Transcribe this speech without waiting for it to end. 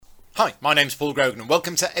Hi, my name's Paul Grogan and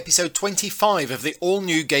welcome to episode 25 of the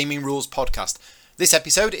all-new Gaming Rules podcast. This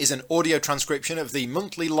episode is an audio transcription of the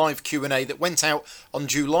monthly live Q&A that went out on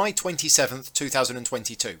July 27th,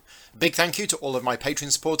 2022. A big thank you to all of my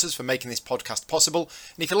Patreon supporters for making this podcast possible,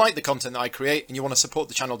 and if you like the content that I create and you want to support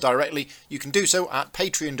the channel directly, you can do so at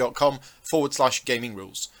patreon.com/gaming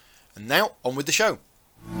rules. And now, on with the show.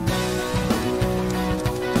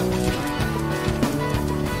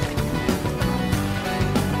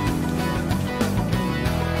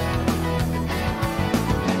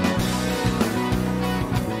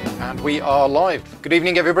 We are live. Good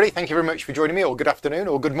evening, everybody. Thank you very much for joining me, or good afternoon,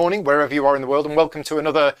 or good morning, wherever you are in the world, and welcome to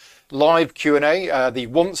another live Q&A, the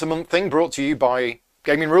once a month thing brought to you by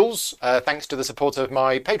Gaming Rules, thanks to the support of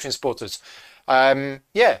my Patreon supporters. The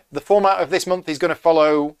format of this month is going to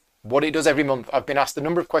follow what it does every month. I've been asked a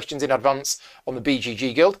number of questions in advance on the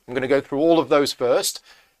BGG Guild. I'm going to go through all of those first.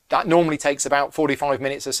 That normally takes about 45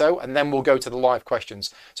 minutes or so, and then we'll go to the live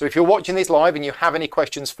questions. So if you're watching this live and you have any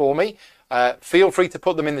questions for me, feel free to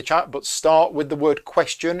put them in the chat, but start with the word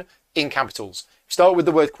question in capitals. Start with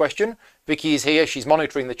the word question. Vicky is here. She's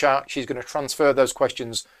monitoring the chat. She's going to transfer those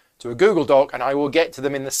questions to a Google Doc, and I will get to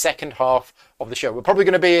them in the second half of the show. We're probably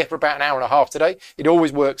going to be here for about an hour and a half today. It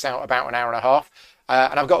always works out about an hour and a half.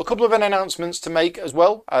 And I've got a couple of announcements to make as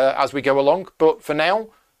well as we go along. But for now,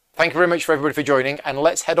 thank you very much for everybody for joining, and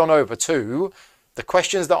let's head on over to the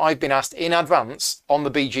questions that I've been asked in advance on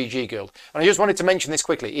the BGG Guild. And I just wanted to mention this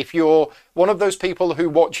quickly. If you're one of those people who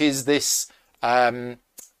watches this Q&A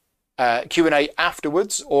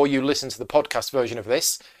afterwards, or you listen to the podcast version of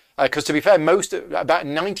this, because to be fair, about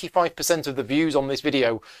 95% of the views on this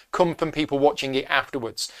video come from people watching it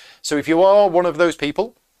afterwards. So if you are one of those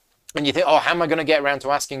people, and you think, oh, how am I going to get around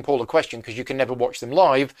to asking Paul a question because you can never watch them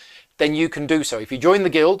live, then you can do so. If you join the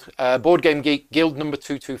guild, Board Game Geek Guild number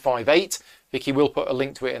 2258, Vicky will put a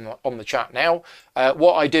link to it on the chat now.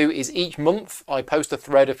 What I do is each month I post a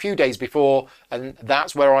thread a few days before, and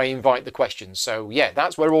that's where I invite the questions. So yeah,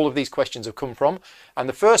 that's where all of these questions have come from. And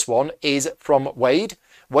the first one is from Wade.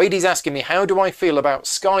 Wade is asking me, how do I feel about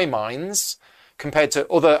Sky Mines compared to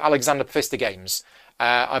other Alexander Pfister games?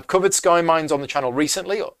 I've covered Sky Mines on the channel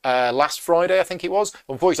recently, last Friday I think it was.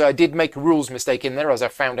 Unfortunately, I did make a rules mistake in there, as I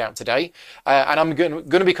found out today. And I'm going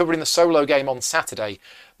to be covering the solo game on Saturday.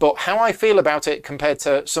 But how I feel about it compared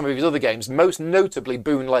to some of his other games, most notably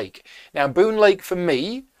Boon Lake. Now, Boon Lake for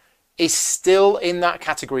me is still in that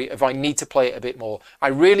category of I need to play it a bit more. I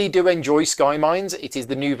really do enjoy Sky Mines. It is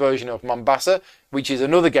the new version of Mombasa, which is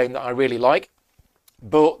another game that I really like.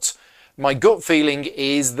 But my gut feeling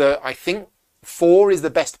is that I think 4 is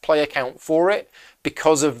the best player count for it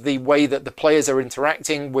because of the way that the players are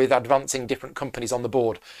interacting with advancing different companies on the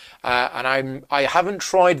board. And I haven't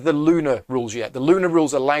tried the Luna rules yet. The Luna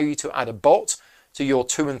rules allow you to add a bot to your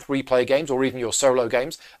 2 and 3 player games, or even your solo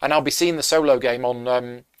games. And I'll be seeing the solo game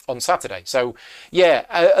on Saturday. So yeah,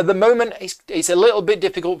 at the moment it's a little bit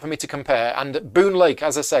difficult for me to compare. And Boon Lake,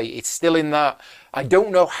 as I say, it's still in that. I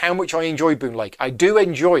don't know how much I enjoy Boon Lake. I do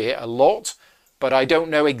enjoy it a lot, but I don't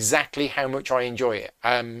know exactly how much I enjoy it.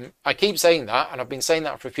 I keep saying that, and I've been saying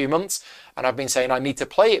that for a few months, and I've been saying I need to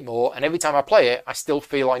play it more, and every time I play it, I still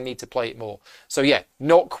feel I need to play it more. So yeah,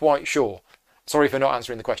 not quite sure. Sorry for not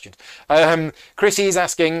answering the question. Chrissy is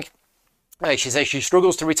asking, she says she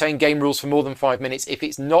struggles to retain game rules for more than 5 minutes if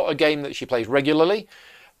it's not a game that she plays regularly.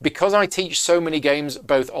 Because I teach so many games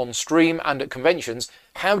both on stream and at conventions,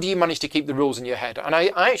 how do you manage to keep the rules in your head? And I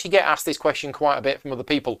actually get asked this question quite a bit from other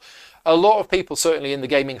people. A lot of people, certainly in the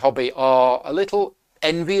gaming hobby, are a little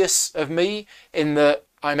envious of me in that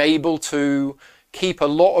I'm able to keep a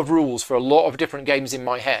lot of rules for a lot of different games in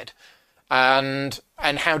my head. And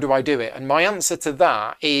how do I do it? And my answer to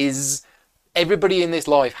that is everybody in this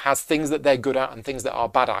life has things that they're good at and things that are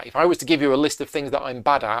bad at. If I was to give you a list of things that I'm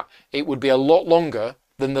bad at, it would be a lot longer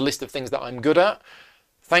than the list of things that I'm good at.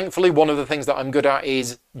 Thankfully, one of the things that I'm good at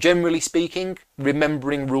is, generally speaking,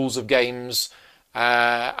 remembering rules of games,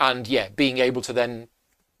 and yeah, being able to then,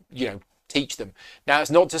 teach them. Now,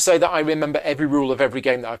 it's not to say that I remember every rule of every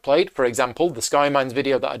game that I've played. For example, the Sky Mines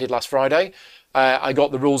video that I did last Friday, I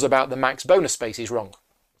got the rules about the max bonus spaces wrong.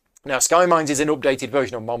 Now, Sky Mines is an updated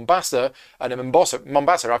version of Mombasa, and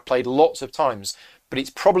Mombasa I've played lots of times, but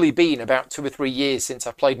it's probably been about 2 or 3 years since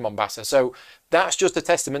I've played Mombasa. So that's just a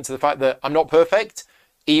testament to the fact that I'm not perfect.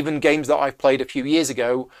 Even games that I've played a few years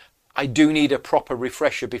ago, I do need a proper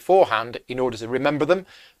refresher beforehand in order to remember them.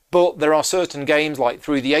 But there are certain games like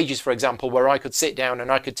Through the Ages, for example, where I could sit down and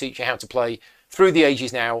I could teach you how to play Through the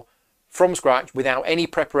Ages now from scratch without any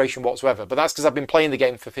preparation whatsoever. But that's because I've been playing the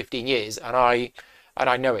game for 15 years and I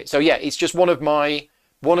know it. So yeah, it's just one of my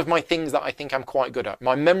one of my things that I think I'm quite good at.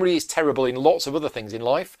 My memory is terrible in lots of other things in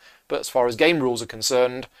life, but as far as game rules are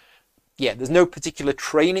concerned, yeah, there's no particular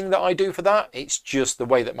training that I do for that. It's just the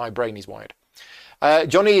way that my brain is wired.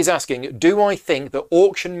 Johnny is asking, do I think that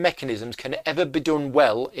auction mechanisms can ever be done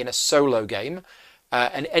well in a solo game?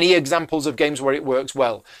 And any examples of games where it works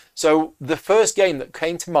well? So the first game that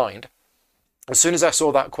came to mind as soon as I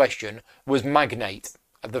saw that question was Magnate,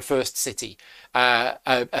 the First City.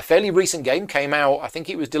 A fairly recent game came out. I think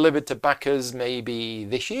it was delivered to backers maybe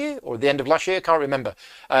this year or the end of last year, can't remember.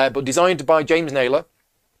 But designed by James Naylor.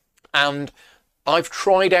 And I've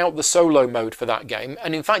tried out the solo mode for that game.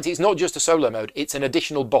 And in fact, it's not just a solo mode, it's an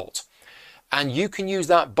additional bot. And you can use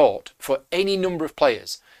that bot for any number of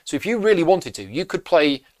players. So if you really wanted to, you could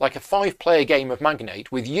play like a 5-player game of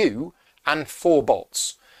Magnate with you and 4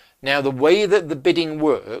 bots. Now, the way that the bidding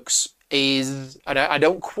works is, and I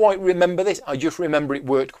don't quite remember this, I just remember it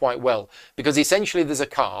worked quite well. Because essentially there's a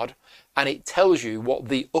card and it tells you what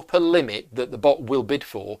the upper limit that the bot will bid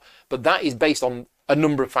for. But that is based on a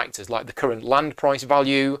number of factors like the current land price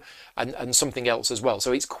value and something else as well.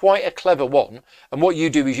 So it's quite a clever one. And what you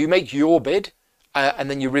do is you make your bid and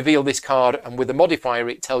then you reveal this card, and with the modifier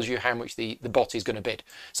it tells you how much the bot is going to bid.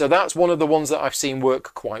 So that's one of the ones that I've seen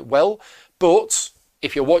work quite well. But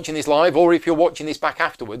if you're watching this live or if you're watching this back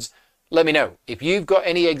afterwards, let me know. If you've got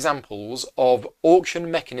any examples of auction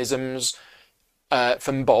mechanisms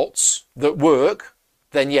from bots that work,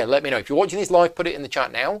 then yeah, let me know. If you're watching this live, put it in the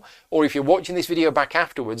chat now. Or if you're watching this video back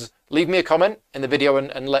afterwards, leave me a comment in the video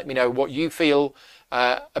and let me know what you feel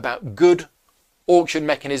about good auction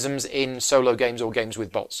mechanisms in solo games or games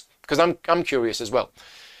with bots. Because I'm curious as well.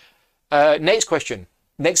 Next question.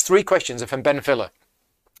 Next 3 questions are from Ben Filler.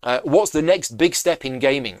 What's the next big step in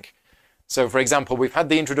gaming? So, for example, we've had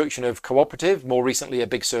the introduction of cooperative, more recently a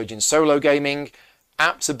big surge in solo gaming.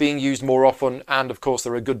 Apps are being used more often, and of course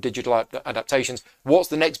there are good digital adaptations. What's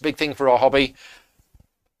the next big thing for our hobby?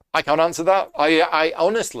 I can't answer that. I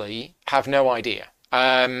honestly have no idea.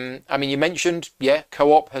 I mean, you mentioned, yeah,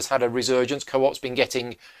 co-op has had a resurgence. Co-op's been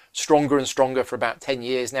getting stronger and stronger for about 10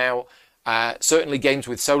 years now. Certainly games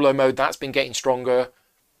with solo mode, that's been getting stronger.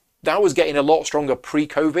 That was getting a lot stronger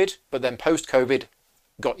pre-COVID, but then post-COVID,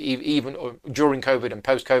 got even during COVID and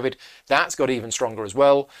post-COVID, that's got even stronger as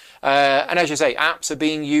well. And as you say, apps are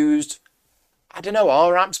being used. I don't know,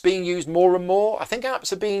 are apps being used more and more? I think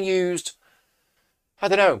apps are being used, I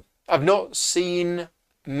don't know. I've not seen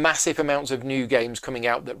massive amounts of new games coming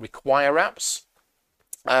out that require apps.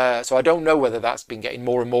 So I don't know whether that's been getting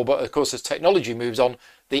more and more, but of course as technology moves on,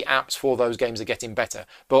 the apps for those games are getting better.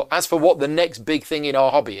 But as for what the next big thing in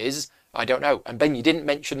our hobby is, I don't know. And Ben, you didn't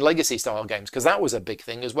mention legacy style games, because that was a big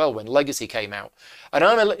thing as well when Legacy came out. And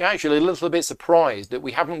I'm actually a little bit surprised that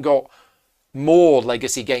we haven't got more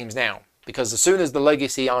legacy games now, because as soon as the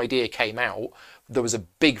legacy idea came out, there was a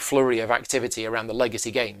big flurry of activity around the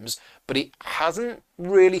legacy games, but it hasn't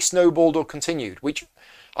really snowballed or continued, which,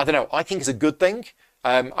 I don't know, I think is a good thing.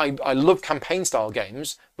 I love campaign style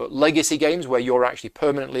games, but legacy games where you're actually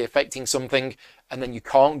permanently affecting something and then you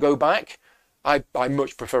can't go back, I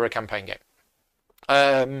much prefer a campaign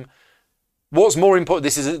game. What's more important?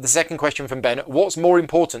 This is the second question from Ben. What's more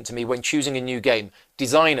important to me when choosing a new game,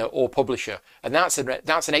 designer or publisher? And that's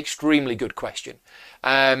an extremely good question.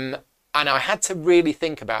 And I had to really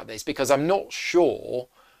think about this because I'm not sure.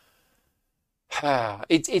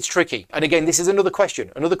 It's tricky. And again, this is another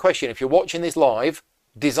question. Another question. If you're watching this live,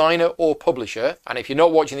 designer or publisher, and if you're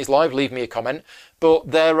not watching this live, leave me a comment.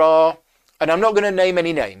 But there are, and I'm not going to name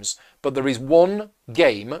any names, but there is one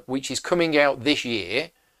game which is coming out this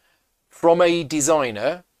year from a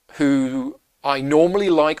designer who I normally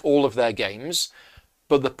like all of their games,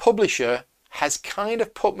 but the publisher has kind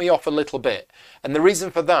of put me off a little bit. And the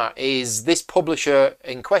reason for that is this publisher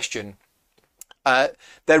in question, their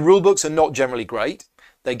rulebooks are not generally great.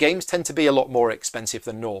 Their games tend to be a lot more expensive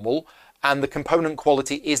than normal, and the component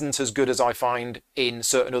quality isn't as good as I find in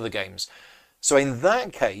certain other games. So in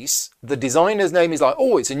that case, the designer's name is like,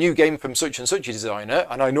 oh, it's a new game from such and such a designer,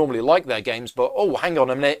 and I normally like their games, but oh, hang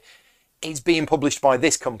on a minute, it's being published by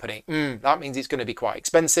this company. That means it's going to be quite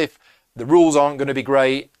expensive, the rules aren't going to be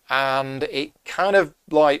great, and it kind of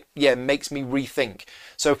like, yeah, makes me rethink.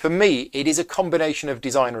 So for me, it is a combination of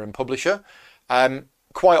designer and publisher.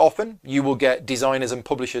 Quite often, you will get designers and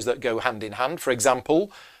publishers that go hand in hand. For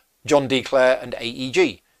example, John D. Clare and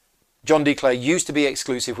AEG. John D. Clare used to be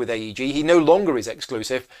exclusive with AEG. He no longer is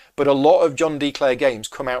exclusive, but a lot of John D. Clare games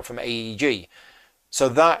come out from AEG. So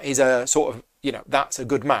that is a sort of, you know, that's a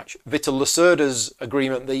good match. Vital Lacerda's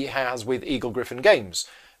agreement that he has with Eagle Gryphon Games.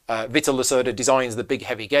 Vital Lacerda designs the big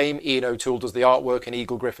heavy game, Ian O'Toole does the artwork, and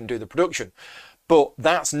Eagle Gryphon do the production. But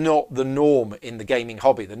that's not the norm in the gaming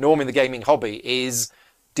hobby. The norm in the gaming hobby is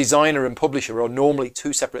designer and publisher are normally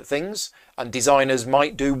two separate things, and designers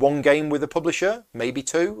might do one game with a publisher, maybe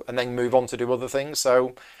two, and then move on to do other things.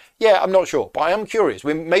 So yeah, I'm not sure, but I am curious.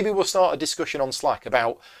 Maybe we'll start a discussion on Slack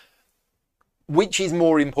about which is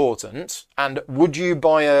more important, and would you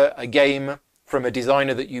buy a game from a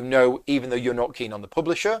designer that you know, even though you're not keen on the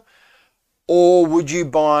publisher, or would you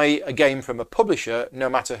buy a game from a publisher, no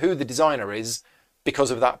matter who the designer is,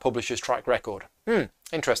 because of that publisher's track record?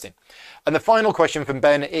 Interesting. And the final question from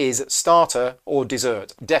Ben is starter or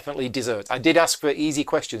dessert? Definitely dessert. I did ask for easy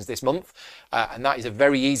questions this month, and that is a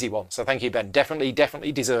very easy one. So thank you, Ben.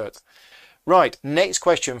 Definitely dessert. Right, next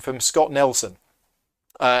question from Scott Nelson.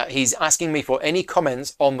 He's asking me for any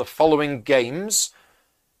comments on the following games.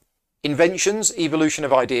 Inventions, Evolution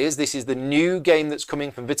of Ideas. This is the new game that's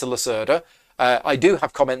coming from Vitor Lacerda. I do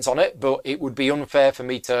have comments on it, but it would be unfair for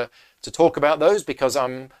me to talk about those because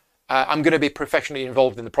I'm going to be professionally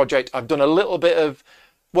involved in the project. I've done a little bit of,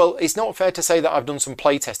 well, it's not fair to say that I've done some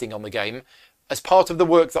play testing on the game. As part of the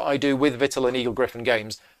work that I do with Vitor and Eagle Gryphon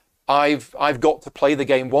Games, I've got to play the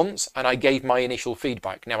game once and I gave my initial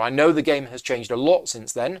feedback. Now I know the game has changed a lot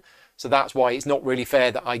since then, so that's why it's not really fair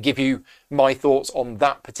that I give you my thoughts on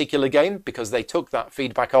that particular game, because they took that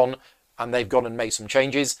feedback on and they've gone and made some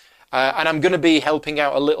changes. And I'm going to be helping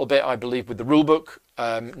out a little bit, I believe, with the rulebook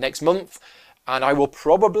next month. And I will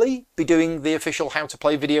probably be doing the official how to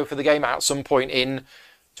play video for the game at some point in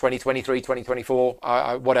 2023,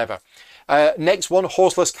 2024, whatever. Next one,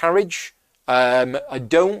 Horseless Carriage. I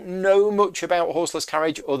don't know much about Horseless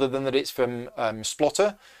Carriage other than that it's from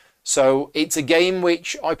Splotter. So it's a game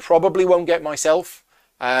which I probably won't get myself.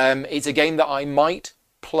 It's a game that I might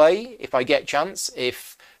play if I get a chance,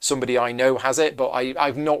 if somebody I know has it, but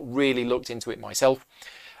I've not really looked into it myself.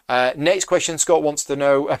 Next question Scott wants to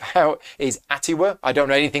know about is Atiwa. I don't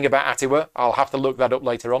know anything about Atiwa. I'll have to look that up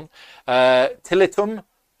later on. Tilitum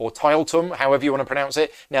or Tiltum, however you want to pronounce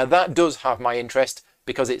it. Now that does have my interest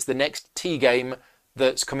because it's the next T game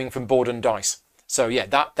that's coming from Board and Dice. So yeah,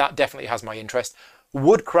 that definitely has my interest.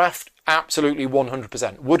 Woodcraft, absolutely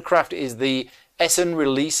 100%. Woodcraft is the Essen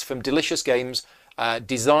release from Delicious Games,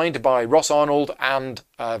 designed by Ross Arnold and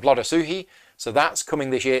Vladar Suhi. So that's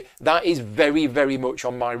coming this year. That is very, very much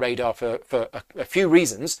on my radar for a few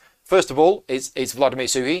reasons. First of all, it's Vladimir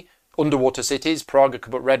Suhi, Underwater Cities, Praga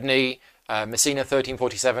Kubut Redny, Messina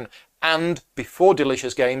 1347, and before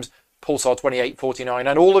Delicious Games, Pulsar 2849,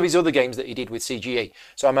 and all of his other games that he did with CGE.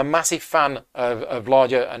 So I'm a massive fan of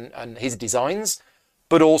Vladar and his designs,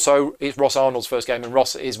 but also it's Ross Arnold's first game, and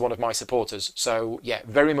Ross is one of my supporters. So yeah,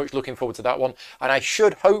 very much looking forward to that one, and I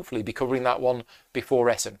should hopefully be covering that one before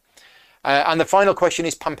Essen. And the final question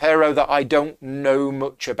is Pampero, that I don't know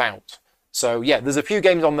much about. So yeah, there's a few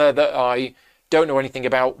games on there that I don't know anything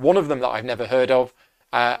about. One of them that I've never heard of,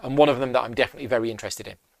 and one of them that I'm definitely very interested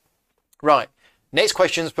in. Right, next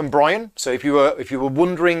question is from Brian. So if you were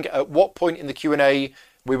wondering at what point in the Q&A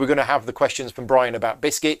we were going to have the questions from Brian about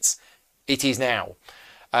biscuits, it is now.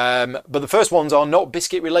 But the first ones are not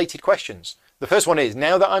biscuit related questions. The first one is,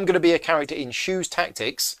 now that I'm going to be a character in Shoes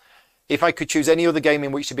Tactics, if I could choose any other game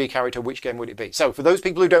in which to be a character, which game would it be? So for those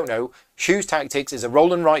people who don't know, Shoes Tactics is a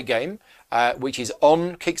roll and write game, which is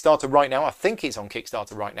on Kickstarter right now. I think it's on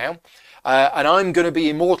Kickstarter right now. And I'm going to be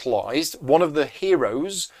immortalized. One of the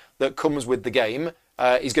heroes that comes with the game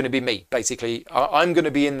is going to be me, basically. I'm going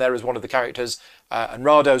to be in there as one of the characters, and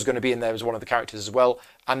Rado's going to be in there as one of the characters as well.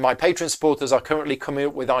 And my Patreon supporters are currently coming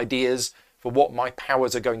up with ideas for what my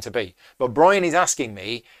powers are going to be. But Brian is asking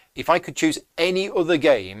me, if I could choose any other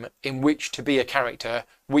game in which to be a character,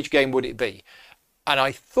 which game would it be? And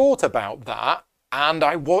I thought about that, and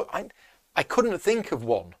I couldn't think of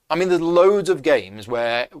one. I mean, there's loads of games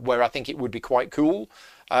where I think it would be quite cool.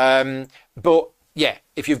 But yeah,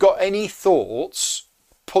 if you've got any thoughts,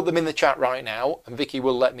 put them in the chat right now, and Vicky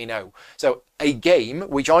will let me know. So a game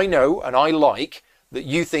which I know and I like, that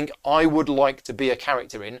you think I would like to be a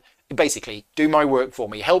character in, basically do my work for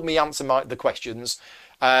me, help me answer the questions.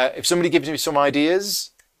 If somebody gives me some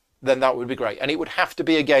ideas, then that would be great. And it would have to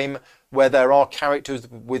be a game where there are characters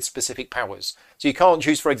with specific powers. So you can't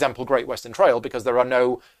choose, for example, Great Western Trail, because there are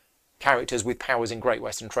no characters with powers in Great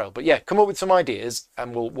Western Trail. But yeah, come up with some ideas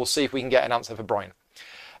and we'll see if we can get an answer for Brian.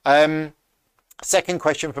 Second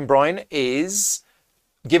question from Brian is,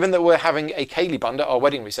 given that we're having a Kaylee band at our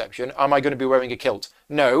wedding reception, am I going to be wearing a kilt?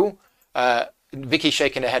 No. Vicky's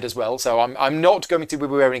shaking her head as well, so I'm not going to be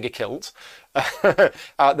wearing a kilt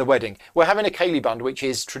at the wedding. We're having a Kaylee band, which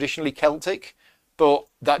is traditionally Celtic, but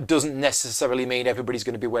that doesn't necessarily mean everybody's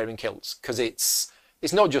going to be wearing kilts, because it's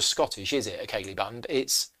not just Scottish, is it, a Kaylee band?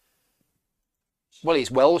 It's well,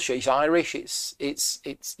 it's Welsh, it's Irish,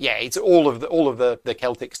 yeah, it's all of the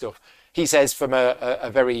Celtic stuff. He says from a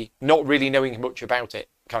very not really knowing much about it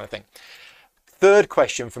kind of thing. Third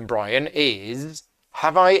question from Brian is,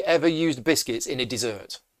 have I ever used biscuits in a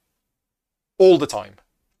dessert? All the time,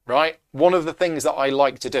 right? One of the things that I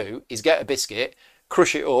like to do is get a biscuit,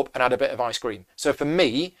 crush it up and add a bit of ice cream. So for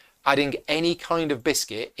me, adding any kind of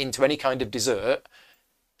biscuit into any kind of dessert,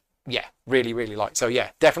 yeah, really, really like. So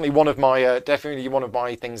yeah, definitely one of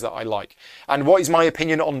my things that I like. And what is my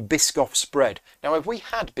opinion on Biscoff spread? Now, have we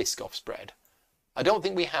had Biscoff spread? I don't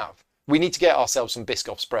think we have. We need to get ourselves some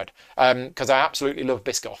Biscoff spread because I absolutely love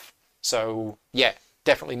Biscoff. So yeah,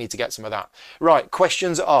 definitely need to get some of that. Right,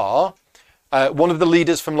 questions are one of the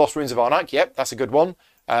leaders from Lost Ruins of Arnak. Yep, that's a good one.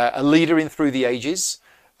 A leader in Through the Ages.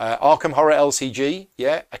 Arkham Horror LCG.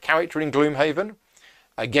 Yeah, a character in Gloomhaven.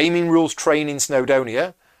 A gaming rules train in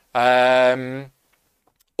Snowdonia.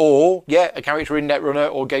 Or yeah, a character in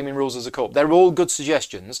Netrunner or gaming rules as a corp. They're all good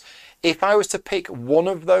suggestions. If I was to pick one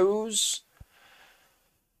of those,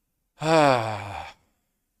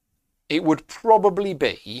 it would probably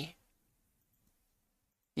be,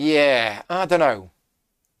 yeah, I don't know.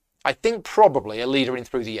 I think probably a leader in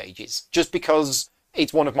Through the Ages, just because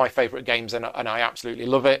it's one of my favourite games and I absolutely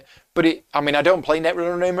love it. But I mean, I don't play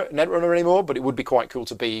Netrunner anymore, but it would be quite cool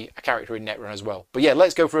to be a character in Netrunner as well. But yeah,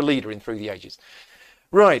 let's go for a leader in Through the Ages.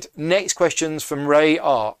 Right, next questions from Ray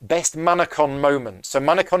are best Manacon moment. So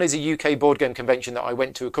Manacon is a UK board game convention that I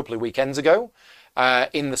went to a couple of weekends ago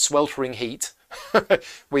in the sweltering heat.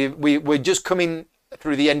 We're just coming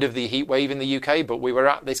through the end of the heat wave in the UK, but we were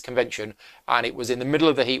at this convention and it was in the middle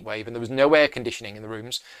of the heat wave and there was no air conditioning in the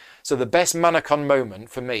rooms. So the best Manacon moment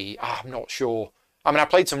for me, I'm not sure. I mean, I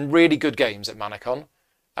played some really good games at Manacon.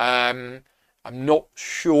 I'm not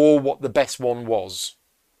sure what the best one was.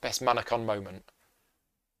 Best Manacon moment.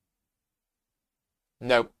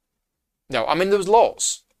 No. I mean, there was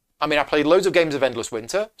lots. I mean, I played loads of games of Endless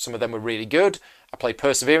Winter. Some of them were really good. I played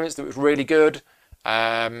Perseverance that was really good.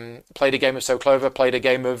 Played a game of So Clover. Played a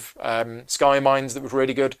game of Sky Mines that was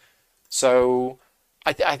really good. So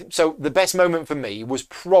so the best moment for me was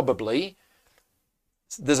probably,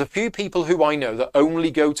 there's a few people who I know that only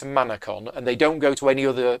go to Manacon and they don't go to any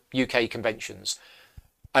other UK conventions.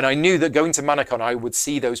 And I knew that going to Manacon, I would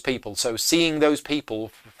see those people. So seeing those people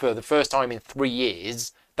for the first time in 3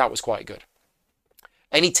 years, that was quite good.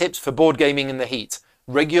 Any tips for board gaming in the heat?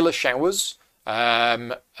 Regular showers,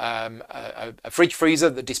 a fridge freezer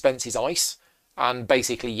that dispenses ice, and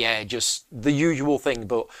basically, yeah, just the usual thing,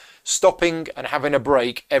 but stopping and having a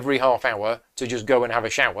break every half hour to just go and have a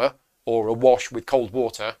shower or a wash with cold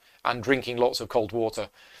water and drinking lots of cold water,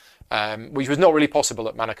 which was not really possible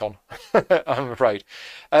at Manacon, I'm afraid.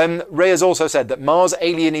 Ray has also said that Mars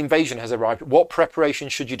Alien Invasion has arrived. What preparation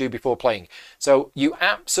should you do before playing? So you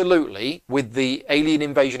absolutely, with the Alien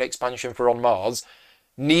Invasion expansion for On Mars,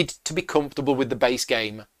 need to be comfortable with the base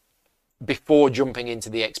game before jumping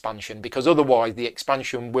into the expansion, because otherwise the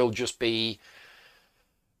expansion will just be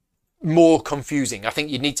more confusing. I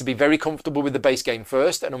think you need to be very comfortable with the base game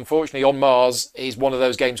first, and unfortunately On Mars is one of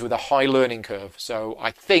those games with a high learning curve. So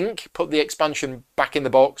I think put the expansion back in the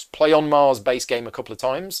box, play On Mars base game a couple of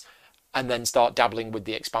times, and then start dabbling with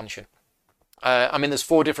the expansion. I mean, there's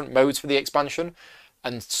 4 different modes for the expansion,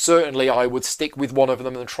 and certainly I would stick with one of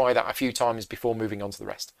them and try that a few times before moving on to the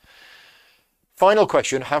rest. Final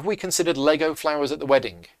question, have we considered Lego flowers at the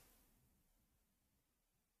wedding?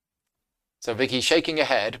 So Vicky's shaking her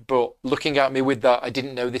head, but looking at me with that, I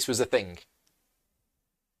didn't know this was a thing.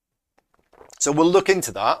 So we'll look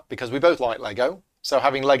into that because we both like Lego. So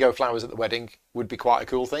having Lego flowers at the wedding would be quite a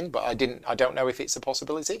cool thing, but I don't know if it's a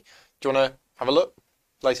possibility. Do you want to have a look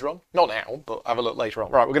later on? Not now, but have a look later on.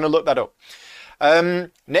 Right, we're going to look that up.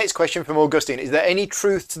 Next question from Augustine. Is there any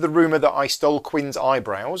truth to the rumour that I stole Quinn's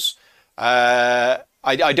eyebrows?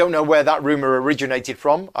 I don't know where that rumour originated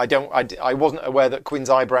from. I wasn't aware that Quinn's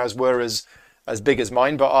eyebrows were as big as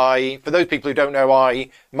mine, but for those people who don't know,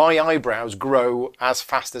 my eyebrows grow as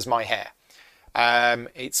fast as my hair.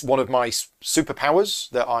 It's one of my superpowers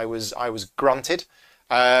that I was granted,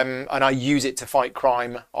 and I use it to fight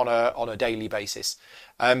crime on a daily basis.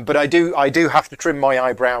 But I do have to trim my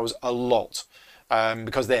eyebrows a lot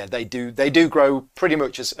because they do grow pretty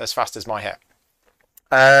much as fast as my hair.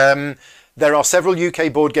 There are several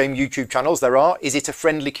UK board game YouTube channels. Is it a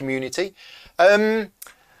friendly community? I'm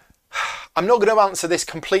not going to answer this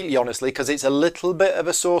completely honestly because it's a little bit of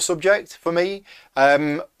a sore subject for me.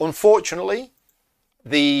 Unfortunately,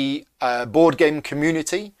 the board game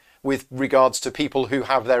community with regards to people who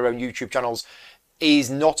have their own YouTube channels is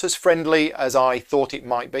not as friendly as I thought it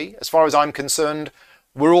might be. As far as I'm concerned,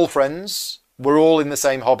 we're all friends. we're all in the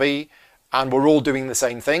same hobby and we're all doing the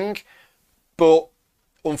same thing. But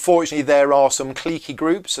unfortunately, there are some cliquey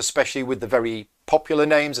groups, especially with the very popular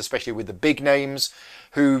names, especially with the big names,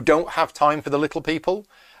 who don't have time for the little people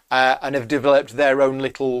and have developed their own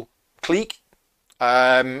little clique.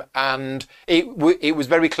 And it was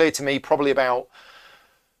very clear to me probably about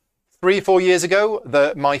 3 or 4 years ago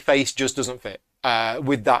that my face just doesn't fit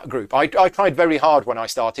with that group. I tried very hard when I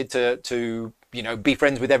started to be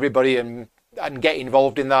friends with everybody and get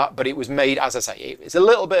involved in that, but it was made, as I say, it's a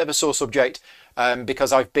little bit of a sore subject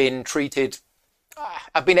because I've been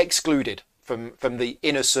excluded from the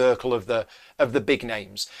inner circle of the big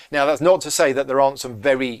names. Now, that's not to say that there aren't some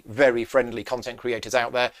very, very friendly content creators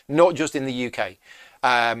out there, not just in the UK.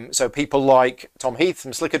 So people like Tom Heath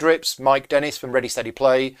from Slicker Drips, Mike Dennis from Ready Steady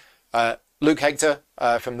Play, Luke Hector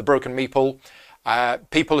from The Broken Meeple,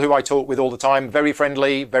 people who I talk with all the time, very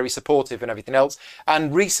friendly, very supportive and everything else.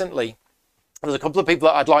 And recently, there's a couple of people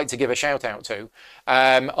that I'd like to give a shout out to.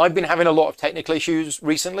 I've been having a lot of technical issues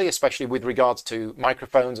recently, especially with regards to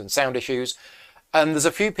microphones and sound issues. And there's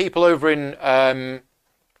a few people over in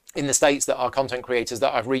the States that are content creators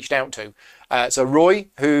that I've reached out to. So Roy,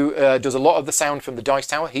 who does a lot of the sound from the Dice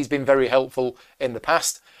Tower, he's been very helpful in the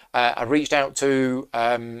past. I've reached out to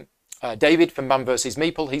David from Man vs.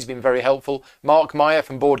 Meeple, he's been very helpful. Mark Meyer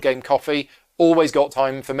from Board Game Coffee, always got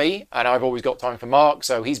time for me, and I've always got time for Mark,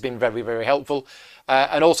 so he's been very, very helpful.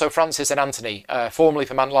 And also Francis and Anthony, formerly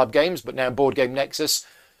from Antlab Games, but now Board Game Nexus.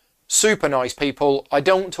 Super nice people. I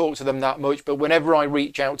don't talk to them that much, but whenever I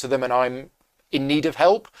reach out to them and I'm in need of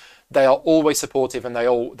help, they are always supportive and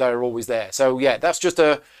they're always there. So yeah, that's just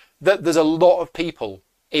there's a lot of people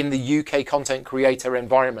in the UK content creator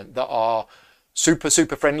environment that are super,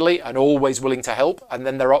 super friendly and always willing to help. And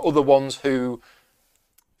then there are other ones who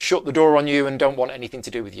shut the door on you and don't want anything to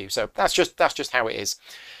do with you. So that's just how it is.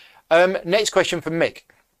 Next question from Mick.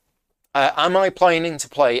 Am I planning to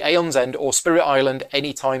play Aeon's End or Spirit Island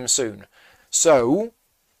anytime soon? So,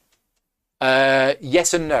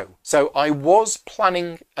 yes and no. So I was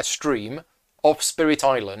planning a stream of Spirit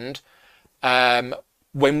Island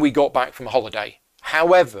when we got back from holiday.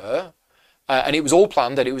 However, and it was all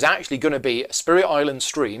planned that it was actually going to be a Spirit Island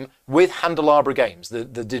stream with Handelabra Games, the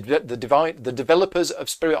developers of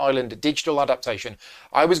Spirit Island digital adaptation.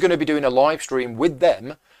 I was going to be doing a live stream with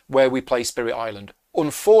them where we play Spirit Island.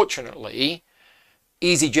 Unfortunately,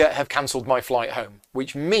 EasyJet have cancelled my flight home,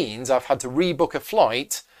 which means I've had to rebook a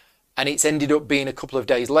flight, and it's ended up being a couple of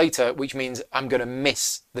days later, which means I'm going to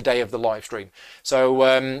miss the day of the live stream. So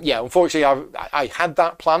yeah, unfortunately, I had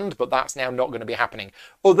that planned, but that's now not going to be happening.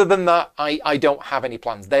 Other than that, I don't have any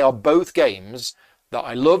plans. They are both games that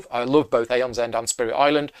I love. I love both Aeon's End and Spirit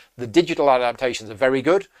Island. The digital adaptations are very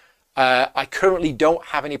good. I currently don't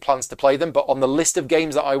have any plans to play them, but on the list of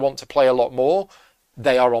games that I want to play a lot more,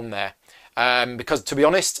 they are on there. Because to be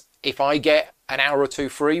honest, if I get an hour or two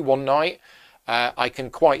free one night, I can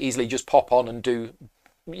quite easily just pop on and do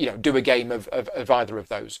a game of either of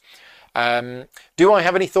those. Do I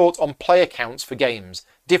have any thoughts on player counts for games?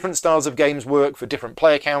 Different styles of games work for different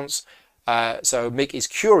player counts. So Mick is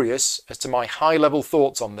curious as to my high-level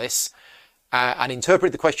thoughts on this and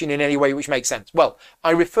interpret the question in any way which makes sense. Well,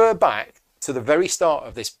 I refer back to the very start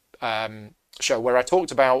of this show where I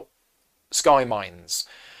talked about Sky Mines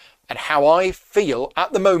and how I feel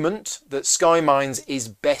at the moment that Sky Mines is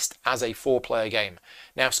best as a 4-player game.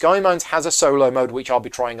 Now, Sky Mines has a solo mode which I'll be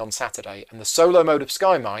trying on Saturday, and the solo mode of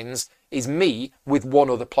Sky Mines is me with one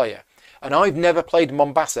other player. And I've never played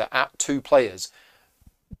Mombasa at 2 players,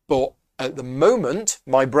 but at the moment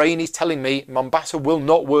my brain is telling me Mombasa will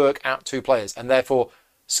not work at 2 players, and therefore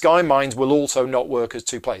Sky Mines will also not work as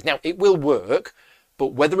 2 players. Now, it will work,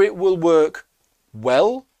 but whether it will work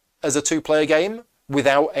well as a 2-player game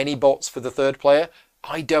without any bots for the 3rd player,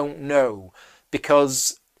 I don't know.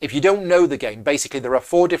 Because if you don't know the game, basically there are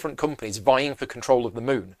 4 different companies vying for control of the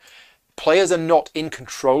moon. Players are not in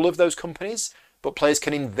control of those companies, but players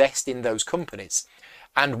can invest in those companies.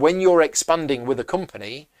 And when you're expanding with a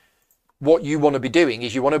company, what you want to be doing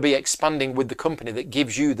is you want to be expanding with the company that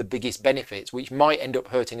gives you the biggest benefits, which might end up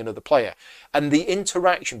hurting another player. And the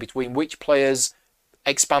interaction between which players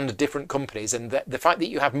expand different companies and the fact that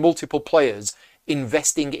you have multiple players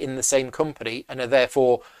investing in the same company and are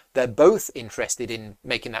therefore they're both interested in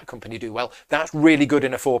making that company do well, that's really good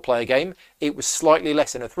in a 4-player game. It was slightly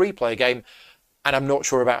less in a 3-player game, and I'm not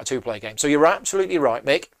sure about a 2-player game. So you're absolutely right,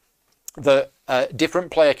 Mick, that different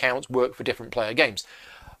player counts work for different player games.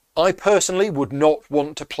 I personally would not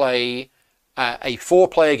want to play a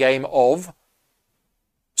 4-player game of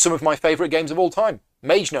some of my favourite games of all time.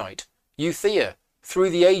 Mage Knight, Euthea, Through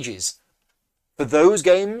the Ages, For those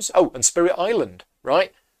games, oh, and Spirit Island,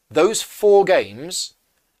 right? Those 4 games,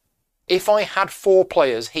 if I had 4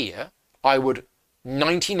 players here, I would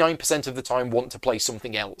 99% of the time want to play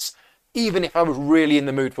something else, even if I was really in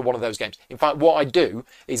the mood for one of those games. In fact, what I'd do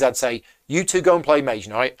is I'd say, you two go and play Mage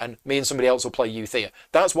Knight, and me and somebody else will play Euthia.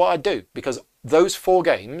 That's what I'd do, because those 4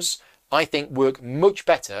 games, I think, work much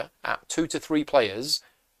better at 2 to 3 players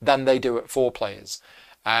than they do at 4 players.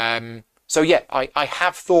 So yeah, I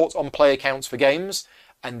have thought on player counts for games,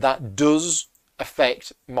 and that does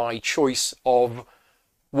affect my choice of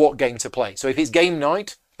what game to play. So if it's game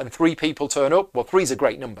night and 3 people turn up, well, 3's a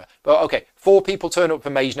great number. But okay, 4 people turn up for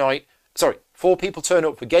Mage Night. Sorry, 4 people turn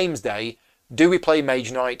up for Games Day. Do we play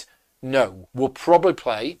Mage Night? No. We'll probably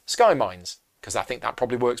play Sky Mines, because I think that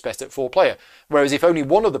probably works best at 4 player. Whereas if only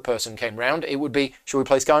one other person came round, it would be, shall we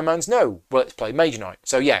play Sky Mines? No. Well, let's play Mage Night.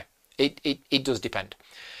 So yeah, it does depend.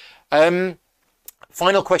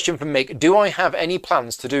 Final question from Mick. Do I have any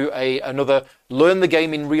plans to do another learn the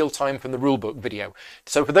game in real time from the rulebook video?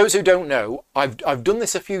 So for those who don't know, I've done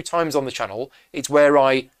this a few times on the channel. It's where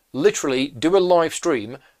I literally do a live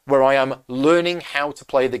stream where I am learning how to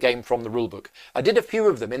play the game from the rulebook. I did a few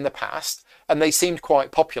of them in the past and they seemed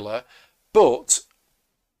quite popular, but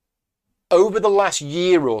over the last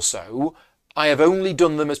year or so, I have only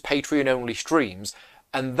done them as Patreon only streams,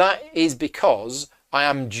 and that is because I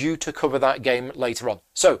am due to cover that game later on.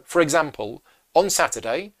 So, for example, on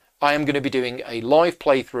Saturday, I am going to be doing a live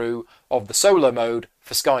playthrough of the solo mode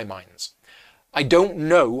for Sky Mines. I don't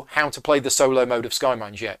know how to play the solo mode of Sky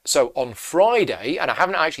Mines yet. So on Friday, and I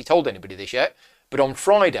haven't actually told anybody this yet, but on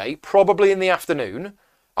Friday, probably in the afternoon,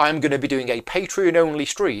 I'm going to be doing a Patreon-only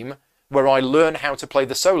stream where I learn how to play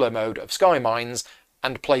the solo mode of Sky Mines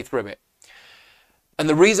and play through it. And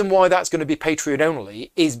the reason why that's going to be Patreon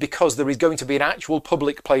only is because there is going to be an actual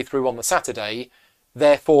public playthrough on the Saturday.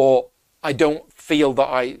 Therefore, I don't feel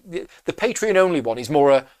that the Patreon only one is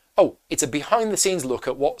more it's a behind the scenes look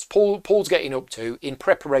at what Paul's getting up to in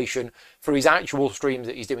preparation for his actual streams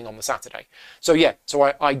that he's doing on the Saturday. So yeah,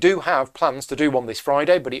 so I do have plans to do one this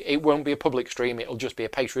Friday, but it won't be a public stream. It'll just be a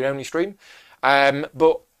Patreon only stream.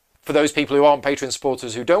 But for those people who aren't Patreon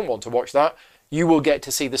supporters who don't want to watch that, you will get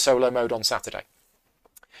to see the solo mode on Saturday.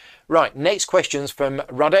 Right, next question's from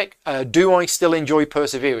Radek. Do I still enjoy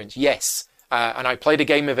Perseverance? Yes, and I played a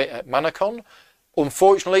game of it at Manacon.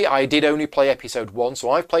 Unfortunately, I did only play episode 1,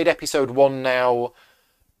 so I've played episode 1 now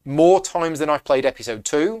more times than I've played episode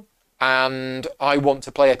 2, and I want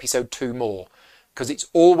to play episode 2 more, because it's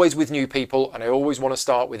always with new people, and I always want to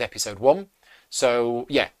start with episode 1. So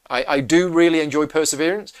yeah, I do really enjoy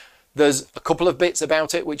Perseverance. There's a couple of bits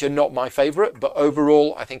about it which are not my favourite, but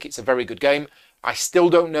overall I think it's a very good game. I still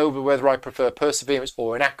don't know whether I prefer Perseverance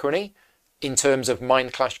or Anachrony in terms of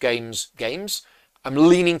Mind Clash games. I'm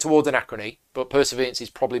leaning towards Anachrony, but Perseverance is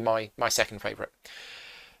probably my second favourite.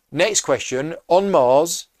 Next question, on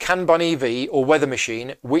Mars, Kanban EV or Weather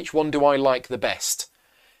Machine, which one do I like the best?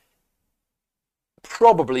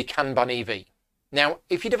 Probably Kanban EV. Now,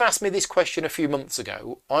 if you'd have asked me this question a few months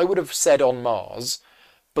ago, I would have said on Mars,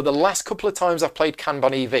 but the last couple of times I've played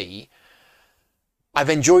Kanban EV, I've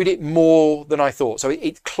enjoyed it more than I thought. So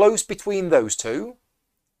it's close between those two,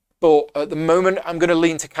 but at the moment I'm going to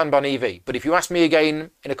lean to Kanban EV. But if you ask me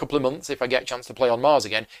again in a couple of months, if I get a chance to play on Mars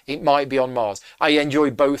again, it might be on Mars. I enjoy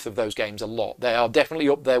both of those games a lot. They are definitely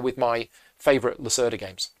up there with my favourite Lacerda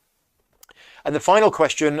games. And the final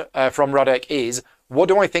question from Radek is, what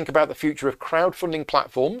do I think about the future of crowdfunding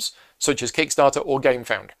platforms such as Kickstarter or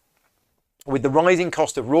GameFound? With the rising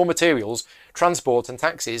cost of raw materials, transport and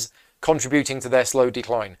taxes contributing to their slow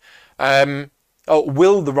decline.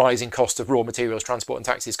 Will the rising cost of raw materials, transport and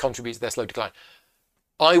taxes contribute to their slow decline?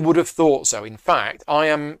 I would have thought so. In fact,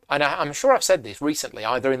 I'm sure I've said this recently,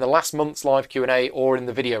 either in the last month's live Q&A or in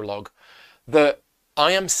the video log, that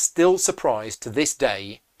I am still surprised to this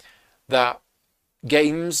day that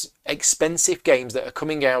games, expensive games that are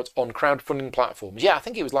coming out on crowdfunding platforms, yeah, I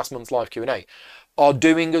think it was last month's live Q&A, are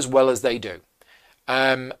doing as well as they do.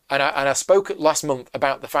 And I spoke last month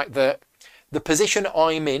about the fact that the position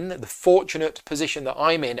I'm in, the fortunate position that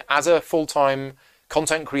I'm in as a full-time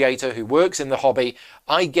content creator who works in the hobby,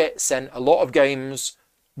 I get sent a lot of games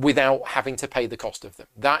without having to pay the cost of them.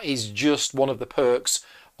 That is just one of the perks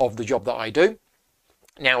of the job that I do.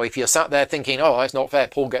 Now, if you're sat there thinking, oh, that's not fair,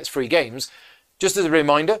 Paul gets free games, just as a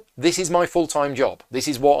reminder, this is my full-time job. This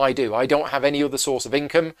is what I do. I don't have any other source of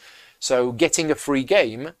income. So getting a free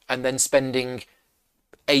game and then spending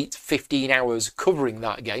 8-15 hours covering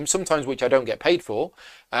that game, sometimes which I don't get paid for,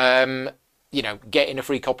 you know, getting a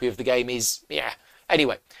free copy of the game is, yeah.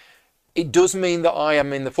 Anyway, it does mean that I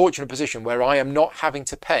am in the fortunate position where I am not having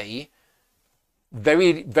to pay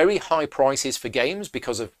very, very high prices for games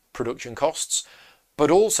because of production costs,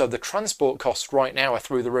 but also the transport costs right now are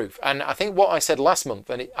through the roof. And I think what I said last month,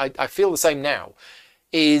 and I feel the same now,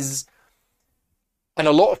 is, and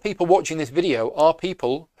a lot of people watching this video are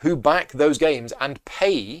people who back those games and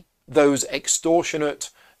pay those extortionate,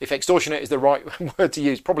 if extortionate is the right word to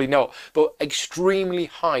use, probably not, but extremely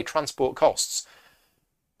high transport costs.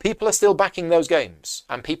 People are still backing those games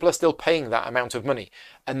and people are still paying that amount of money.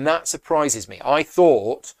 And that surprises me. I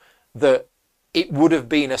thought that it would have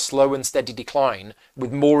been a slow and steady decline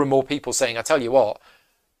with more and more people saying, I tell you what,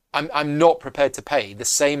 I'm not prepared to pay the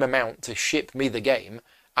same amount to ship me the game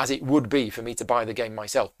as it would be for me to buy the game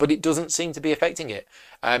myself. But it doesn't seem to be affecting it.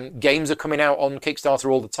 Games are coming out on Kickstarter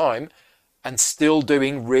all the time and still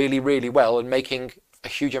doing really, really well and making a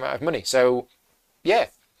huge amount of money. So, yeah,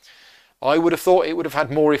 I would have thought it would have had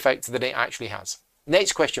more effect than it actually has.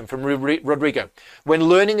 Next question from Rodrigo. When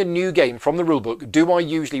learning a new game from the rulebook, do I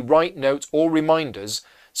usually write notes or reminders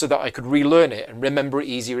so that I could relearn it and remember it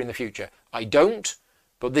easier in the future? I don't,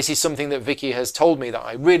 but this is something that Vicky has told me that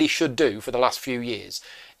I really should do for the last few years,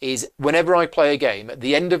 is whenever I play a game, at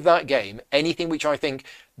the end of that game, anything which I think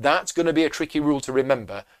that's going to be a tricky rule to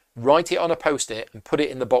remember, write it on a post-it and put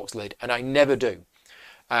it in the box lid, and I never do.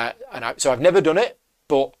 So I've never done it,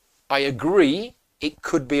 but I agree it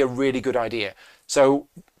could be a really good idea. So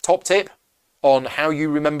top tip on how you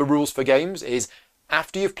remember rules for games is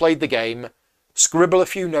after you've played the game, scribble a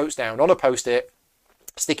few notes down on a post-it,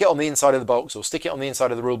 stick it on the inside of the box or stick it on the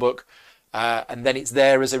inside of the rulebook, and then it's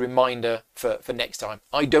there as a reminder for next time.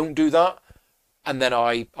 I don't do that, and then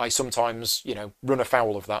I sometimes, run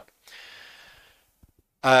afoul of that.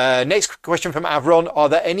 Next question from Avron. Are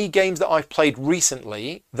there any games that I've played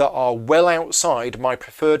recently that are well outside my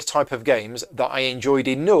preferred type of games that I enjoyed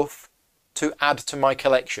enough to add to my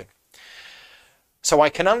collection? So I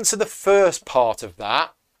can answer the first part of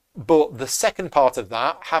that, but the second part of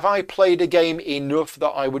that, have I played a game enough that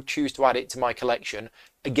I would choose to add it to my collection?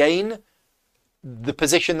 Again, the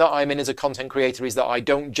position that I'm in as a content creator is that I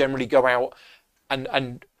don't generally go out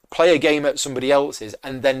and play a game at somebody else's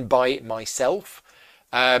and then buy it myself.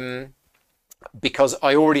 Because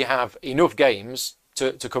I already have enough games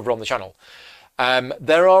to cover on the channel.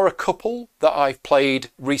 There are a couple that I've played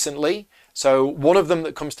recently. So one of them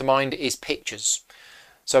that comes to mind is Pictures.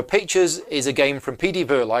 So Pictures is a game from PD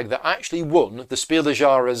Verlag that actually won the Spiel des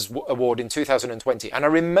Jahres award in 2020. And I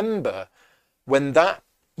remember when that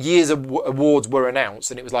year's awards were announced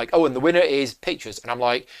and it was like, oh, and the winner is Pictures. And I'm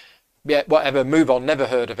like, yeah, whatever, move on, never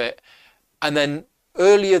heard of it. And then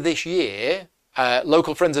earlier this year,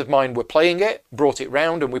 local friends of mine were playing it, brought it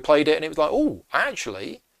round and we played it and it was like, oh,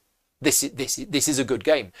 actually, this is a good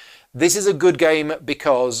game. This is a good game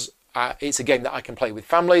because it's a game that I can play with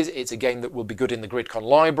families. It's a game that will be good in the GridCon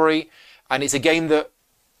library. And it's a game that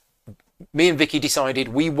me and Vicky decided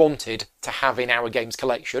we wanted to have in our games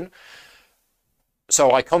collection.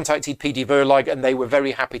 So I contacted PD Verlag and they were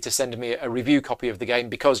very happy to send me a review copy of the game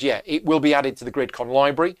because, yeah, it will be added to the GridCon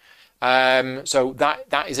library. So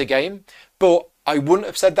that is a game. But I wouldn't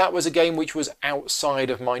have said that was a game which was outside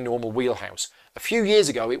of my normal wheelhouse. A few years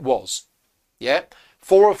ago it was. Yeah.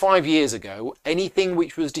 4 or 5 years ago, anything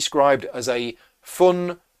which was described as a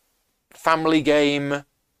fun family game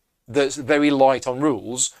that's very light on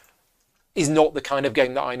rules is not the kind of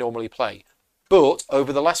game that I normally play. But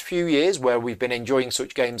over the last few years, where we've been enjoying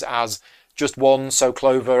such games as Just One, So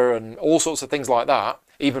Clover, and all sorts of things like that,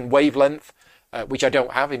 even Wavelength, which I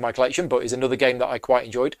don't have in my collection, but is another game that I quite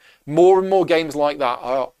enjoyed. More and more games like that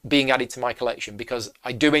are being added to my collection because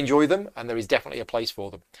I do enjoy them and there is definitely a place for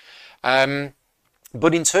them.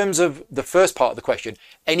 But in terms of the first part of the question,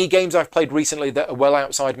 any games I've played recently that are well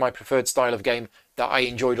outside my preferred style of game that I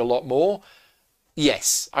enjoyed a lot more?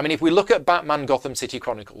 Yes. I mean, if we look at Batman Gotham City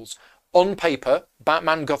Chronicles, on paper,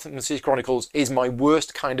 Batman Gotham City Chronicles is my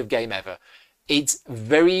worst kind of game ever. It's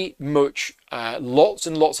very much lots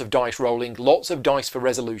and lots of dice rolling, lots of dice for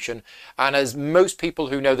resolution. And as most people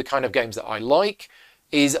who know the kind of games that I like,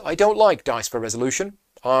 is I don't like dice for resolution.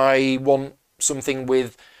 I want something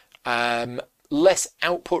with less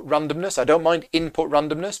output randomness. I don't mind input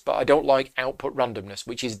randomness, but I don't like output randomness,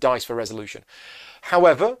 which is dice for resolution.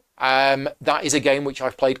 However, that is a game which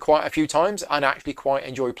I've played quite a few times and actually quite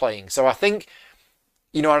enjoy playing. So I think,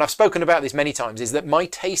 you know, and I've spoken about this many times, is that my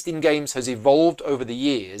taste in games has evolved over the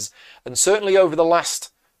years, and certainly over the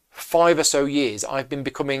last 5 or so years, I've been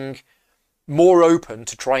becoming more open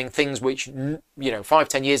to trying things which, you know,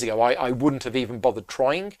 5-10 years ago, I wouldn't have even bothered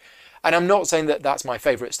trying. And I'm not saying that that's my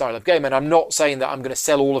favourite style of game, and I'm not saying that I'm going to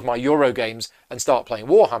sell all of my Euro games and start playing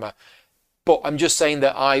Warhammer. But I'm just saying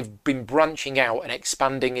that I've been branching out and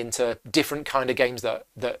expanding into different kind of games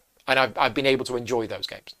and I've been able to enjoy those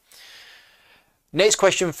games. Next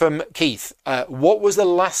question from Keith. What was the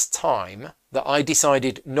last time that I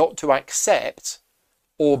decided not to accept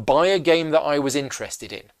or buy a game that I was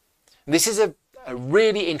interested in? And this is a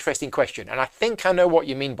really interesting question, and I think I know what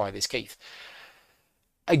you mean by this, Keith.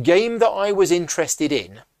 A game that I was interested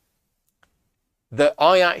in that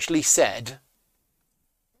I actually said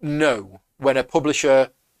no when a publisher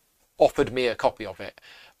offered me a copy of it,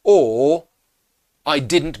 or I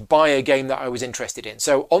didn't buy a game that I was interested in.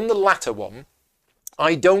 So on the latter one,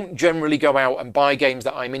 I don't generally go out and buy games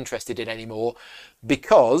that I'm interested in anymore,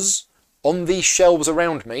 because on these shelves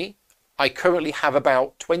around me, I currently have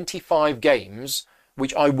about 25 games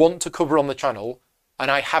which I want to cover on the channel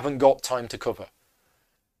and I haven't got time to cover.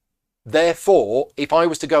 Therefore, if I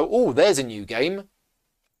was to go, oh, there's a new game,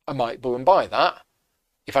 I might go and buy that.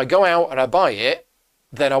 If I go out and I buy it,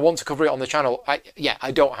 then I want to cover it on the channel.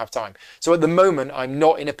 I don't have time. So at the moment, I'm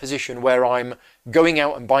not in a position where I'm going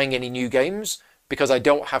out and buying any new games, because I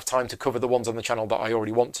don't have time to cover the ones on the channel that I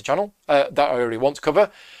already want to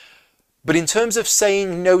cover. But in terms of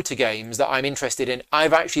saying no to games that I'm interested in,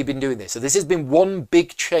 I've actually been doing this. So this has been one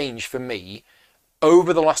big change for me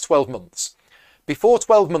over the last 12 months. Before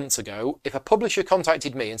 12 months ago, if a publisher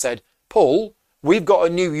contacted me and said, Paul, we've got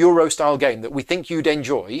a new Euro-style game that we think you'd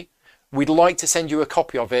enjoy, we'd like to send you a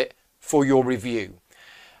copy of it for your review.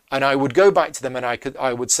 And I would go back to them and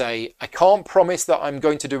I would say, I can't promise that I'm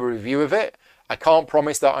going to do a review of it. I can't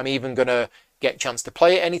promise that I'm even going to get a chance to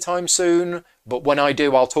play it anytime soon, but when I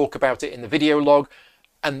do, I'll talk about it in the video log.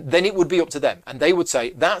 And then it would be up to them. And they would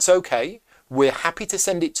say, that's okay, we're happy to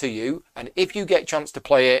send it to you, and if you get a chance to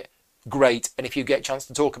play it, great, and if you get a chance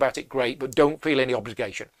to talk about it, great, but don't feel any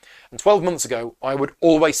obligation. And 12 months ago, I would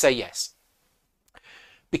always say yes.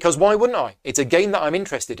 Because why wouldn't I? It's a game that I'm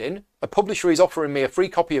interested in, a publisher is offering me a free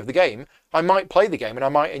copy of the game, I might play the game and I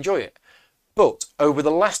might enjoy it. But over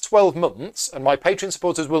the last 12 months, and my Patreon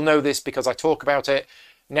supporters will know this because I talk about it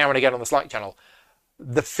now and again on the Slack channel,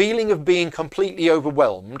 the feeling of being completely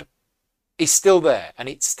overwhelmed is still there, and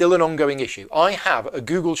it's still an ongoing issue. I have a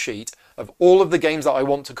Google sheet of all of the games that I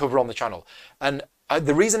want to cover on the channel, and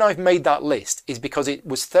the reason I've made that list is because it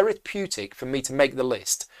was therapeutic for me to make the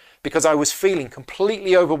list, because I was feeling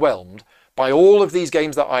completely overwhelmed by all of these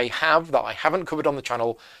games that I haven't covered on the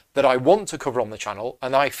channel, that I want to cover on the channel,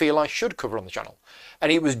 and I feel I should cover on the channel.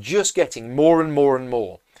 And it was just getting more and more and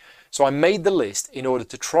more. So I made the list in order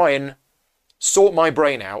to try and sort my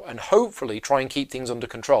brain out and hopefully try and keep things under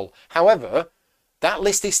control. However, that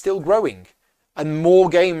list is still growing and more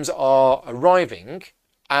games are arriving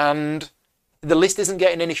and the list isn't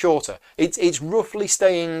getting any shorter. It's roughly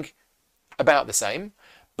staying about the same,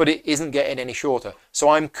 but it isn't getting any shorter. So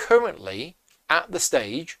I'm currently at the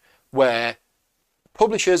stage where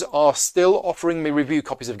publishers are still offering me review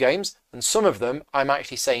copies of games, and some of them I'm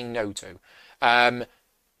actually saying no to.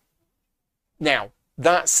 Now,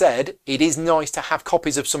 that said, it is nice to have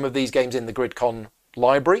copies of some of these games in the GridCon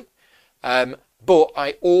library, but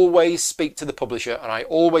I always speak to the publisher and I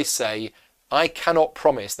always say, I cannot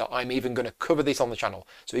promise that I'm even going to cover this on the channel.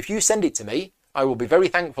 So if you send it to me, I will be very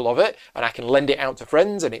thankful of it, and I can lend it out to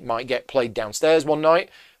friends and it might get played downstairs one night,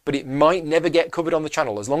 but it might never get covered on the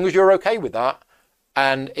channel. As long as you're okay with that,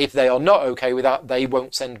 and if they are not okay with that, they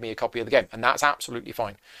won't send me a copy of the game, and that's absolutely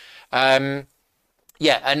fine.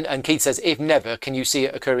 Yeah, and Keith says, if never, can you see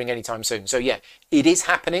it occurring anytime soon? So yeah, it is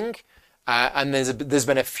happening, and there's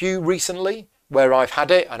been a few recently where I've had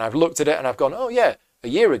it and I've looked at it and I've gone, oh yeah, a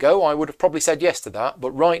year ago I would have probably said yes to that,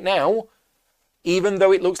 but right now, even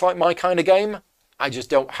though it looks like my kind of game, I just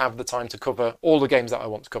don't have the time to cover all the games that I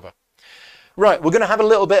want to cover. Right, we're going to have a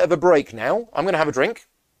little bit of a break now. I'm going to have a drink.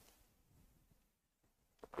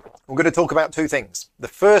 We're going to talk about two things. The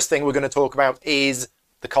first thing we're going to talk about is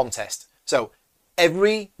the contest. So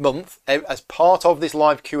every month, as part of this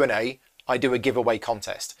live Q&A, I do a giveaway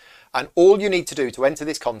contest. And all you need to do to enter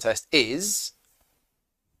this contest is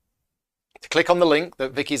to click on the link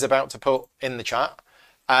that Vicky's about to put in the chat.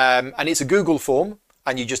 And it's a Google form,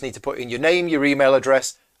 and you just need to put in your name, your email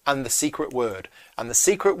address, and the secret word. And the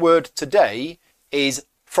secret word today is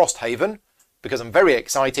Frosthaven, because I'm very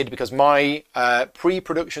excited, because my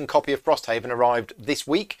pre-production copy of Frosthaven arrived this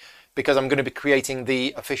week, because I'm going to be creating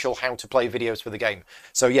the official how to play videos for the game.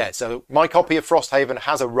 So yeah, so my copy of Frosthaven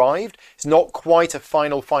has arrived. It's not quite a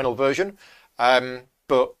final version,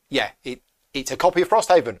 but yeah, it's a copy of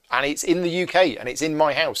Frosthaven, and it's in the UK, and it's in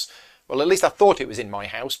my house. Well, at least I thought it was in my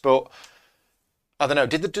house, but I don't know.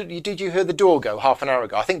 Did you hear the door go half an hour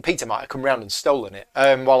ago? I think Peter might have come round and stolen it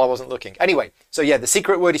while I wasn't looking. Anyway, so yeah, the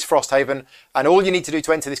secret word is Frosthaven, and all you need to do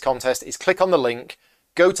to enter this contest is click on the link,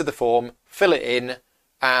 go to the form, fill it in,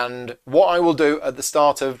 and what I will do at the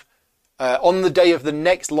start of on the day of the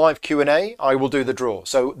next live Q&A, I will do the draw.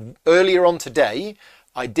 So earlier on today,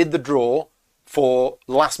 I did the draw for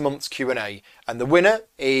last month's Q&A, and the winner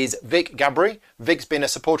is Vic Gabry. Vic's been a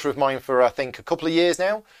supporter of mine for I think a couple of years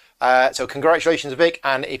now. So congratulations, Vic.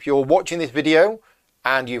 And if you're watching this video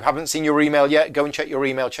and you haven't seen your email yet, go and check your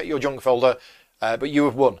email, check your junk folder. But you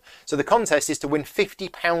have won. So the contest is to win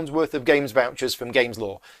 £50 worth of games vouchers from Games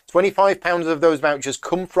Law. £25 of those vouchers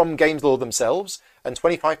come from Games Law themselves, and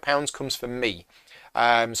 £25 comes from me.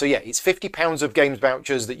 So yeah, it's £50 of games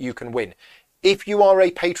vouchers that you can win. If you are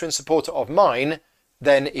a patron supporter of mine,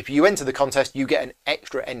 then if you enter the contest, you get an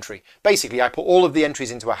extra entry. Basically, I put all of the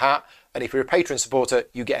entries into a hat, and if you're a patron supporter,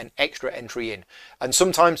 you get an extra entry in. And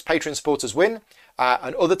sometimes patron supporters win,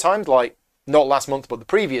 and other times, like not last month, but the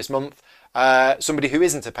previous month, somebody who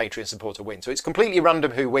isn't a Patreon supporter wins. So it's completely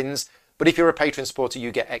random who wins, but if you're a Patreon supporter,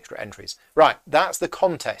 you get extra entries. Right, that's the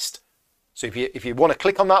contest. So if you want to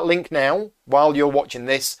click on that link now, while you're watching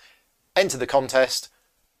this, enter the contest,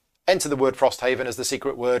 enter the word Frosthaven as the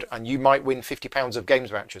secret word, and you might win £50 of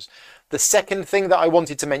games vouchers. The second thing that I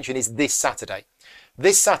wanted to mention is this Saturday.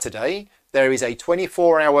 This Saturday, there is a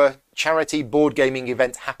 24-hour charity board gaming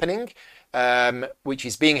event happening, which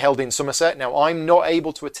is being held in Somerset. Now, I'm not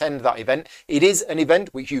able to attend that event. It is an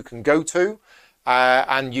event which you can go to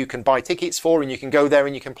and you can buy tickets for, and you can go there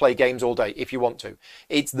and you can play games all day if you want to.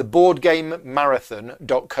 It's the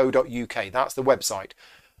boardgamemarathon.co.uk. That's the website.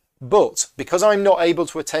 But because I'm not able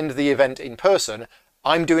to attend the event in person,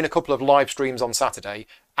 I'm doing a couple of live streams on Saturday,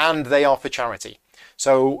 and they are for charity.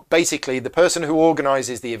 So basically, the person who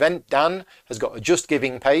organises the event, Dan, has got a Just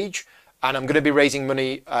Giving page, and I'm going to be raising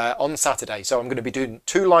money on Saturday. So I'm going to be doing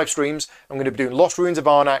 2 live streams. I'm going to be doing Lost Ruins of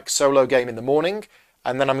Arnak solo game in the morning,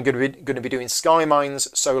 and then I'm going to be doing Sky Mines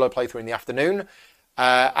solo playthrough in the afternoon.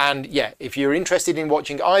 And yeah, if you're interested in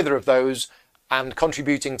watching either of those and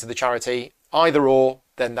contributing to the charity, either or,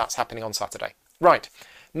 then that's happening on Saturday. Right,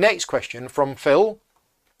 next question from Phil.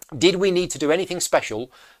 Did we need to do anything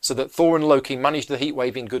special so that Thor and Loki managed the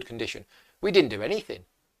heatwave in good condition? We didn't do anything.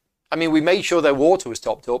 I mean, we made sure their water was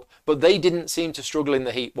topped up, but they didn't seem to struggle in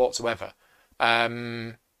the heat whatsoever.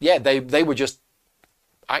 Yeah, they were just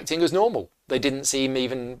acting as normal. They didn't seem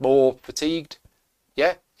even more fatigued.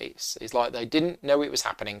 Yeah, it's like they didn't know it was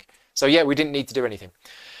happening. So yeah, we didn't need to do anything.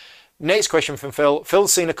 Next question from Phil.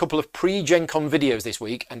 Phil's seen a couple of pre-Gen Con videos this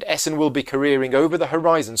week, and Essen will be careering over the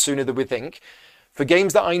horizon sooner than we think. For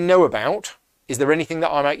games that I know about, is there anything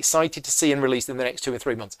that I'm excited to see and released in the next 2 or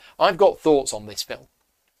 3 months? I've got thoughts on this, Phil.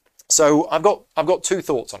 So I've got 2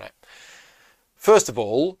 thoughts on it. First of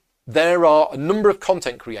all, there are a number of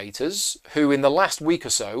content creators who in the last week or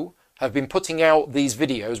so have been putting out these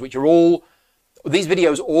videos, these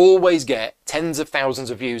videos always get tens of thousands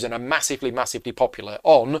of views and are massively, massively popular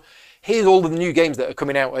on, here's all the new games that are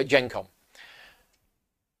coming out at Gen Con.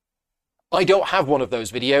 I don't have one of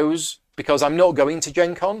those videos because I'm not going to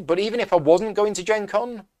Gen Con, but even if I wasn't going to Gen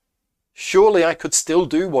Con, surely I could still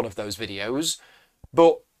do one of those videos,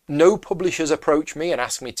 but no publishers approach me and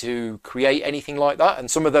ask me to create anything like that, and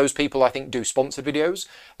some of those people I think do sponsored videos.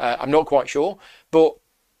 I'm not quite sure, but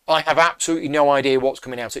I have absolutely no idea what's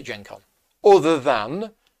coming out at Gen Con, other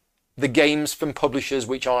than the games from publishers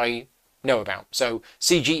which I know about. So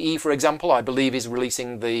CGE, for example, I believe is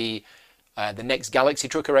releasing the next Galaxy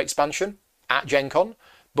Trucker expansion at Gen Con,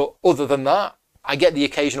 but other than that, I get the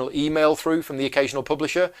occasional email through from the occasional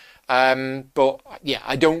publisher, but yeah,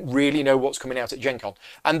 I don't really know what's coming out at Gen Con.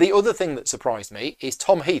 And the other thing that surprised me is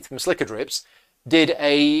Tom Heath from Slicker Drips did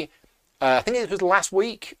I think it was last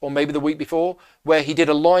week or maybe the week before, where he did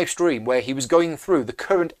a live stream where he was going through the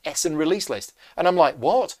current Essen release list. And I'm like,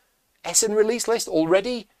 what? Essen release list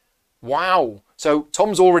already? Wow. So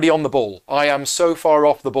Tom's already on the ball. I am so far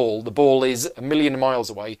off the ball. The ball is a million miles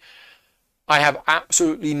away. I have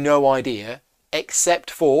absolutely no idea,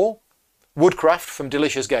 except for Woodcraft from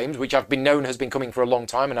Delicious Games, which I've been known has been coming for a long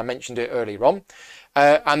time, and I mentioned it earlier on,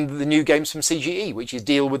 and the new games from CGE, which is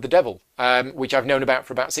Deal with the Devil, which I've known about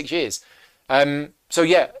for about 6 years. So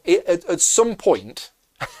yeah, at some point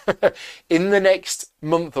in the next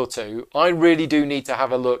month or 2, I really do need to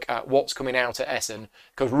have a look at what's coming out at Essen,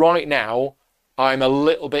 because right now I'm a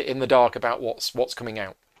little bit in the dark about what's coming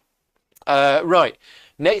out. Right.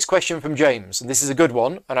 Next question from James, and this is a good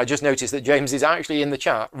one, and I just noticed that James is actually in the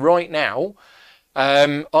chat right now.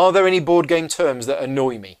 Are there any board game terms that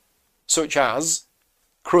annoy me, such as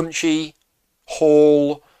crunchy,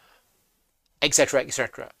 haul, etc.,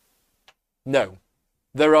 etc. No,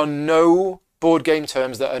 there are no board game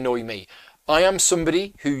terms that annoy me. I am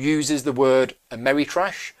somebody who uses the word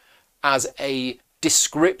Ameritrash as a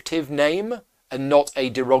descriptive name and not a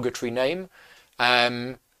derogatory name.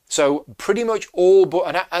 So pretty much all,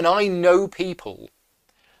 and I know people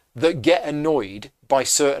that get annoyed by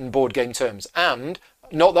certain board game terms. And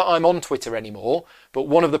not that I'm on Twitter anymore, but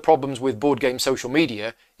one of the problems with board game social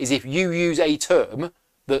media is if you use a term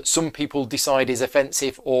that some people decide is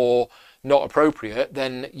offensive or not appropriate,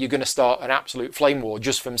 then you're going to start an absolute flame war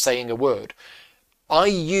just from saying a word. I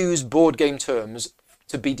use board game terms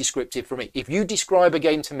to be descriptive for me. If you describe a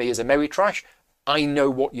game to me as Ameritrash, I know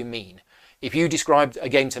what you mean. If you described a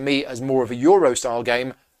game to me as more of a Euro style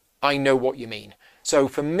game, I know what you mean. So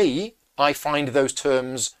for me, I find those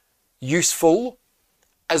terms useful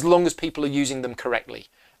as long as people are using them correctly.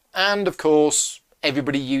 And of course,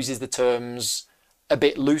 everybody uses the terms a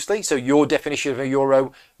bit loosely. So your definition of a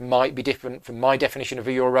Euro might be different from my definition of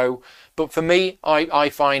a Euro. But for me, I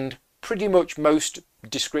find pretty much most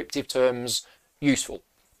descriptive terms useful.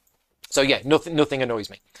 So yeah, nothing annoys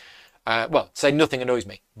me. Well, say nothing annoys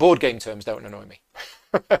me. Board game terms don't annoy me.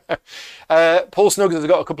 Paul Snuggles has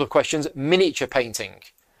got a couple of questions. Miniature painting,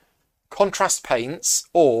 contrast paints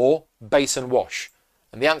or base and wash?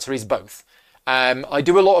 And the answer is both. I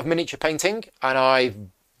do a lot of miniature painting, and I've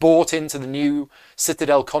bought into the new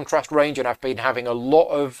Citadel contrast range, and I've been having a lot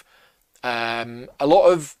of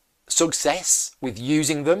success with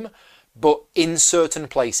using them, but in certain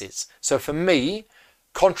places. So for me,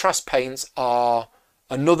 contrast paints are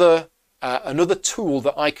another tool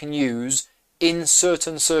that I can use in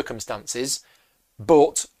certain circumstances,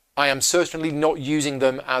 but I am certainly not using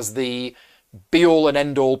them as the be-all and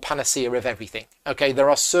end-all panacea of everything. Okay, there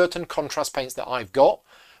are certain contrast paints that I've got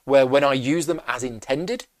where when I use them as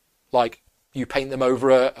intended, like you paint them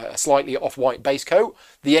over a slightly off-white base coat,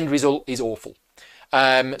 the end result is awful.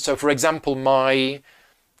 So for example, my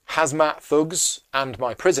Hazmat Thugs and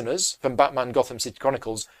my Prisoners from Batman Gotham City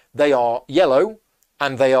Chronicles, they are yellow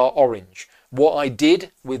and they are orange. What I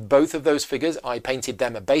did with both of those figures, I painted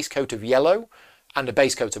them a base coat of yellow and a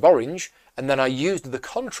base coat of orange, and then I used the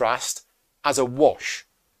contrast as a wash.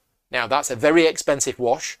 Now that's a very expensive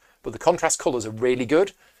wash, but the contrast colours are really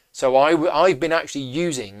good. So I've been actually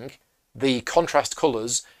using the contrast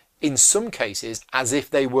colours in some cases as if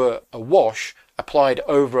they were a wash applied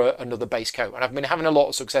over another base coat, and I've been having a lot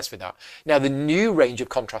of success with that. Now the new range of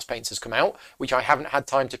contrast paints has come out, which I haven't had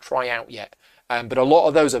time to try out yet, but a lot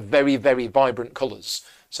of those are very, very vibrant colours.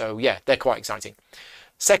 So yeah, they're quite exciting.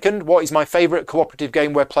 Second, what is my favourite cooperative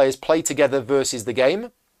game where players play together versus the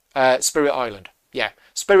game? Spirit Island. Yeah,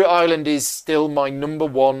 Spirit Island is still my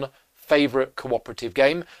 #1 favourite cooperative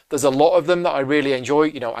game. There's a lot of them that I really enjoy.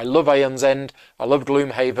 You know, I love Aeon's End, I love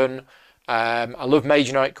Gloomhaven, I love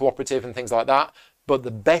Mage Knight Cooperative and things like that. But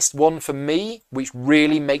the best one for me, which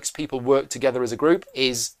really makes people work together as a group,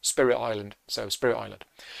 is Spirit Island. So Spirit Island.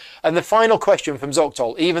 And the final question from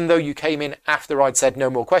Zoctol, even though you came in after I'd said no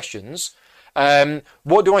more questions,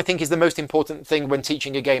 what do I think is the most important thing when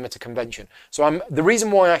teaching a game at a convention? So the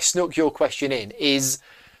reason why I snuck your question in is,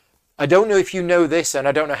 I don't know if you know this, and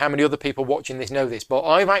I don't know how many other people watching this know this, but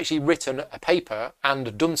I've actually written a paper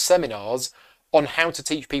and done seminars on how to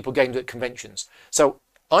teach people games at conventions. So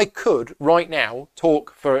I could right now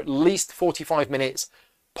talk for at least 45 minutes,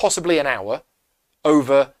 possibly an hour,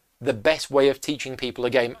 over the best way of teaching people a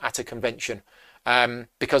game at a convention,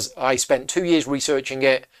 because I spent 2 years researching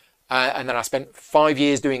it, and then I spent 5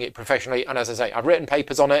 years doing it professionally. And as I say, I've written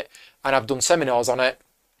papers on it, and I've done seminars on it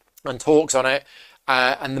and talks on it.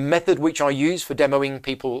 And the method which I use for demoing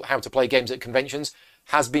people how to play games at conventions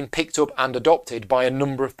has been picked up and adopted by a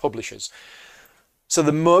number of publishers. So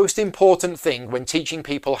the most important thing when teaching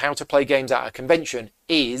people how to play games at a convention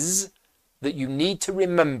is that you need to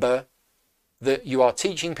remember that you are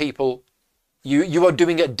teaching people, you are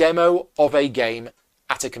doing a demo of a game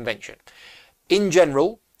at a convention. In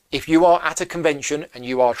general, if you are at a convention and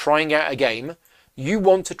you are trying out a game, you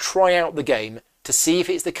want to try out the game to see if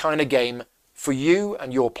it's the kind of game for you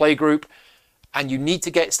and your play group, and you need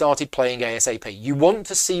to get started playing ASAP. You want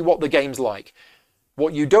to see what the game's like.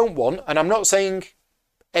 What you don't want, and I'm not saying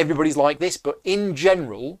everybody's like this, but in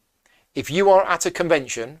general, if you are at a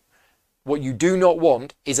convention, what you do not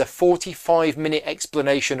want is a 45-minute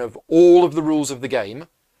explanation of all of the rules of the game,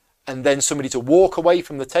 and then somebody to walk away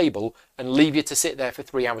from the table and leave you to sit there for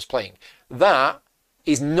 3 hours playing. That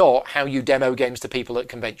is not how you demo games to people at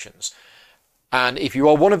conventions. And if you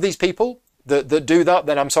are one of these people that do that,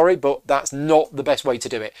 then I'm sorry, but that's not the best way to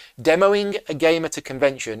do it. Demoing a game at a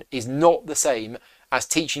convention is not the same as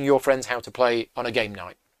teaching your friends how to play on a game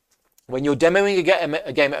night. When you're demoing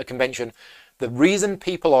a game at a convention, the reason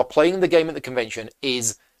people are playing the game at the convention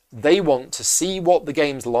is they want to see what the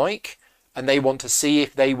game's like and they want to see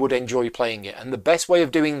if they would enjoy playing it. And the best way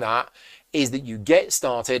of doing that is that you get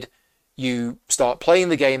started, you start playing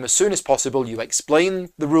the game as soon as possible, you explain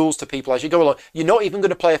the rules to people as you go along. You're not even going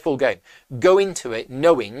to play a full game. Go into it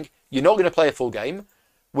knowing you're not going to play a full game.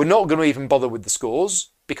 We're not going to even bother with the scores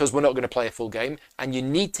because we're not going to play a full game, and you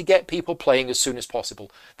need to get people playing as soon as possible.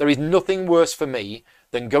 There is nothing worse for me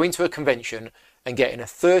than going to a convention and getting a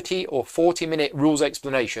 30 or 40-minute rules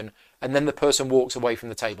explanation and then the person walks away from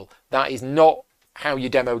the table. That is not how you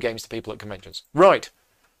demo games to people at conventions. Right.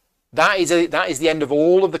 That is the end of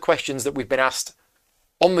all of the questions that we've been asked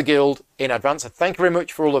on the Guild in advance. So thank you very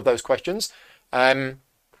much for all of those questions.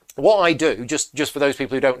 What I do, just for those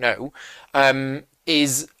people who don't know,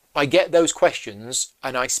 is I get those questions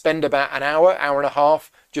and I spend about an hour, hour and a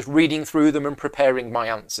half just reading through them and preparing my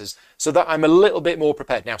answers so that I'm a little bit more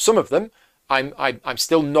prepared. Now, some of them I'm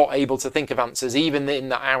still not able to think of answers even in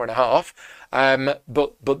that hour and a half,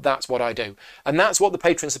 but that's what I do. And that's what the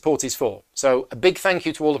Patreon support is for. So a big thank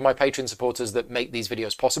you to all of my Patreon supporters that make these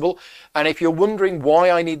videos possible. And if you're wondering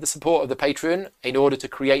why I need the support of the Patreon in order to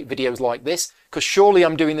create videos like this, because surely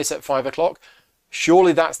I'm doing this at 5 o'clock,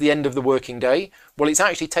 surely that's the end of the working day. Well, it's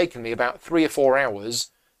actually taken me about 3 or 4 hours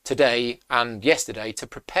today and yesterday to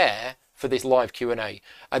prepare for this live Q&A,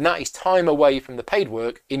 and that is time away from the paid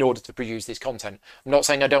work in order to produce this content. I'm not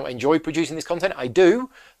saying I don't enjoy producing this content, I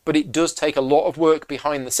do, but it does take a lot of work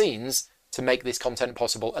behind the scenes to make this content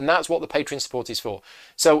possible, and that's what the Patreon support is for.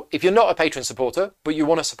 So if you're not a Patreon supporter but you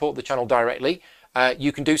want to support the channel directly,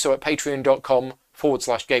 you can do so at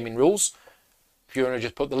patreon.com/gaming rules. If you want to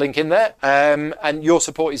just put the link in there, and your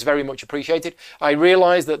support is very much appreciated. I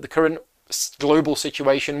realise that the current global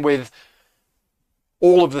situation with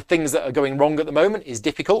all of the things that are going wrong at the moment is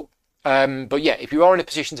difficult. But yeah, if you are in a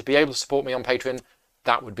position to be able to support me on Patreon,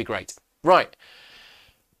 that would be great. Right.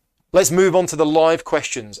 Let's move on to the live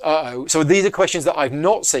questions. So these are questions that I've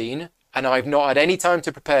not seen and I've not had any time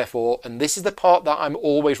to prepare for. And this is the part that I'm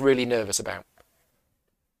always really nervous about.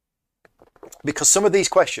 Because some of these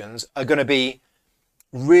questions are going to be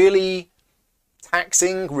really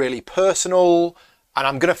taxing, really personal, and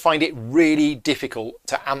I'm going to find it really difficult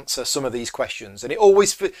to answer some of these questions. And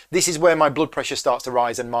this is where my blood pressure starts to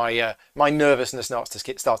rise and my nervousness starts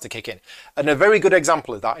to kick in. And a very good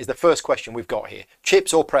example of that is the first question we've got here: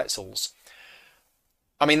 chips or pretzels?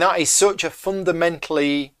 I mean, that is such a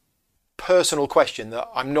fundamentally personal question that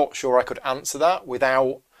I'm not sure I could answer that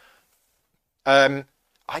without...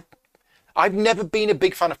 I've never been a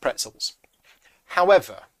big fan of pretzels.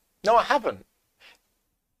 However, no, I haven't.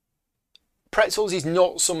 Pretzels is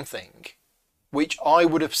not something which I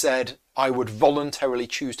would have said I would voluntarily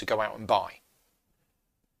choose to go out and buy.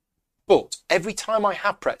 But every time I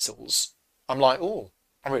have pretzels, I'm like, oh,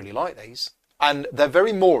 I really like these. And they're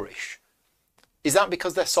very Moorish. Is that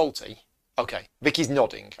because they're salty? Okay, Vicky's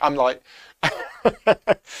nodding. I'm like...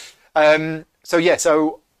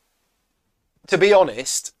 So to be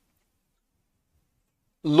honest,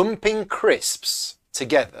 lumping crisps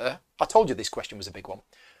together... I told you this question was a big one.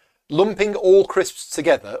 Lumping all crisps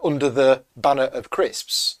together under the banner of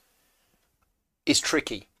crisps is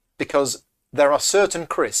tricky, because there are certain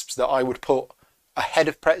crisps that I would put ahead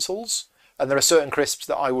of pretzels and there are certain crisps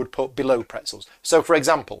that I would put below pretzels. So for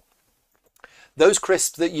example, those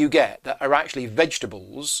crisps that you get that are actually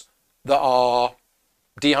vegetables that are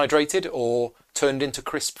dehydrated or turned into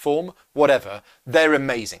crisp form, whatever, they're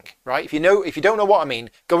amazing, right? If you don't know what I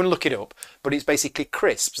mean, go and look it up. But it's basically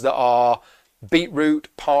crisps that are beetroot,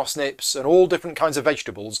 parsnips, and all different kinds of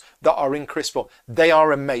vegetables that are in crisp form. They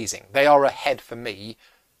are amazing. They are ahead for me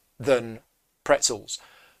than pretzels.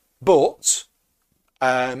 But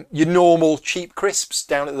your normal cheap crisps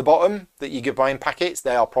down at the bottom that you could buy in packets,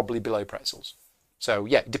 they are probably below pretzels. So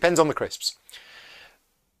yeah, it depends on the crisps.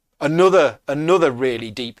 Another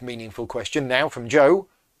really deep, meaningful question now from Joe.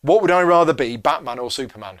 What would I rather be, Batman or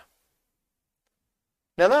Superman?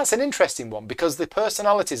 Now that's an interesting one, because the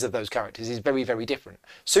personalities of those characters is very, very different.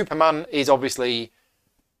 Superman is obviously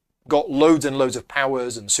got loads and loads of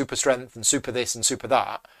powers and super strength and super this and super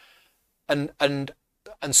that. And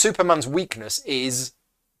Superman's weakness is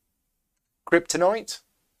kryptonite,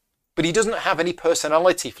 but he doesn't have any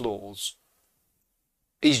personality flaws.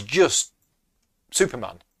 He's just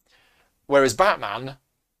Superman. Whereas Batman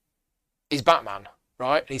is Batman,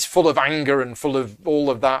 right? He's full of anger and full of all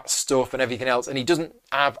of that stuff and everything else, and he doesn't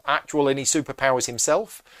have any superpowers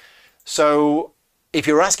himself. So if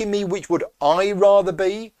you're asking me which would I rather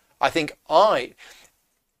be, I think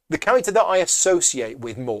the character that I associate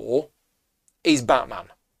with more is Batman.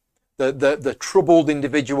 the troubled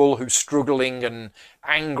individual who's struggling and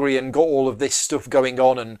angry and got all of this stuff going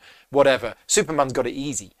on and whatever. Superman's got it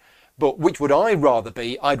easy. But which would I rather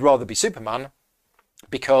be? I'd rather be Superman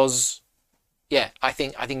because, yeah, I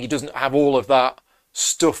think he doesn't have all of that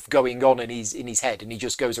stuff going on in his head, and he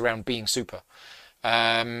just goes around being super.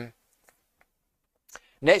 Next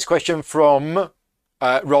question from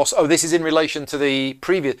Ross. Oh, this is in relation to the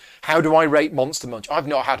previous. How do I rate Monster Munch? I've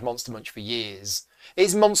not had Monster Munch for years.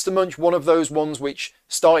 Is Monster Munch one of those ones which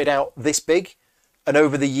started out this big and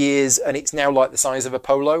over the years and it's now like the size of a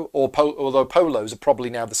polo, although polos are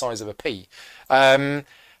probably now the size of a pea?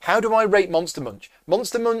 How do I rate Monster Munch?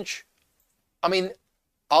 Monster Munch, I mean,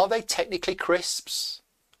 are they technically crisps?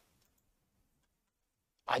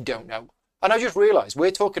 I don't know. And I just realised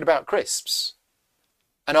we're talking about crisps.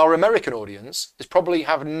 And our American audience is probably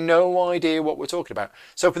have no idea what we're talking about.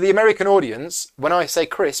 So for the American audience, when I say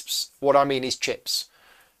crisps, what I mean is chips.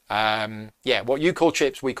 Yeah, what you call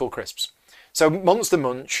chips, we call crisps. So Monster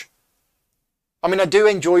Munch, I mean, I do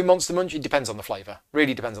enjoy Monster Munch. It depends on the flavour.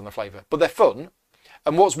 Really depends on the flavour. But they're fun.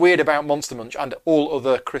 And what's weird about Monster Munch and all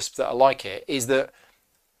other crisps that are like it is that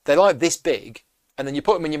they're like this big, and then you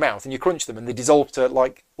put them in your mouth and you crunch them and they dissolve to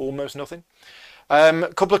like almost nothing.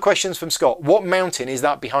 A couple of questions from Scott. What mountain is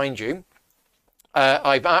that behind you?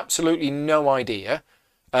 I've absolutely no idea.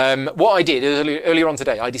 What I did earlier on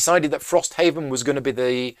today, I decided that Frosthaven was going to be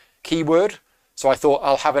the keyword. So I thought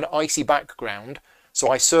I'll have an icy background. So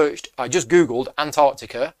I just Googled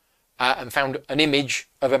Antarctica and found an image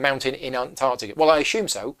of a mountain in Antarctica. Well, I assume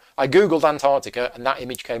so. I Googled Antarctica and that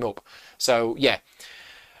image came up. So yeah.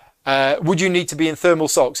 Would you need to be in thermal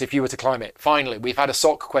socks if you were to climb it? Finally, we've had a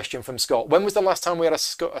sock question from Scott. When was the last time we had a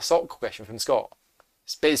sock question from Scott?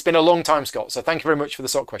 It's been a long time, Scott, so thank you very much for the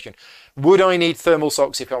sock question. Would I need thermal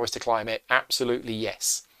socks if I was to climb it? Absolutely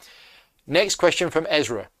yes. Next question from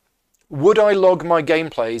Ezra. Would I log my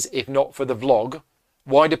gameplays if not for the vlog?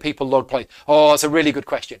 Why do people log plays? Oh, that's a really good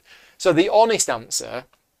question. So the honest answer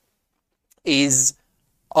is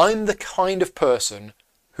I'm the kind of person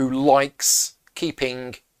who likes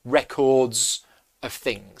keeping records of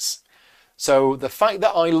things. So the fact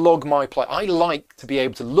that I log my play, I like to be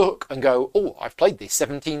able to look and go, oh, I've played this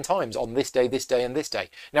 17 times on this day, and this day.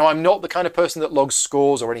 Now, I'm not the kind of person that logs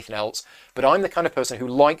scores or anything else, but I'm the kind of person who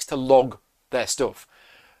likes to log their stuff.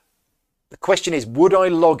 The question is, would I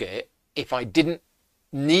log it if I didn't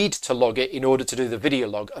need to log it in order to do the video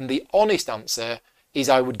log? And the honest answer is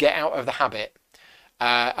I would get out of the habit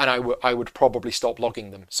and I would probably stop logging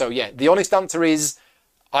them. So yeah, the honest answer is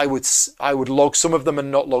I would log some of them and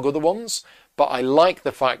not log other ones, but I like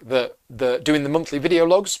the fact that doing the monthly video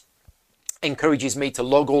logs encourages me to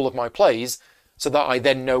log all of my plays so that I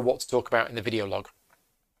then know what to talk about in the video log.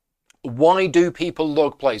 Why do people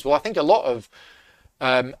log plays? Well, I think a lot of,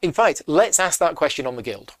 in fact, let's ask that question on the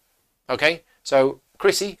guild. Okay, so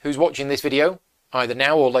Chrissy, who's watching this video, either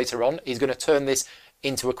now or later on, is going to turn this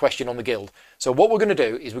into a question on the guild. So what we're going to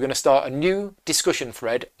do is we're going to start a new discussion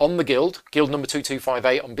thread on the guild number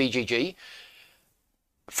 2258 on BGG.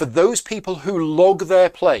 For those people who log their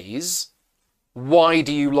plays, why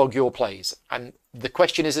do you log your plays? And the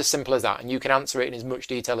question is as simple as that, and you can answer it in as much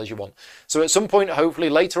detail as you want. So at some point, hopefully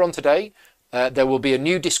later on today, there will be a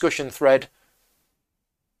new discussion thread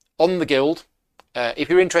on the guild. If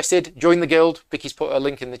you're interested, join the guild. Vicky's put a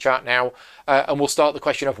link in the chat now, and we'll start the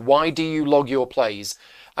question of why do you log your plays?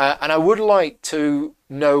 And I would like to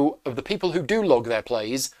know of the people who do log their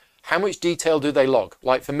plays, how much detail do they log?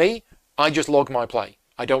 Like for me, I just log my play.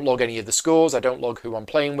 I don't log any of the scores, I don't log who I'm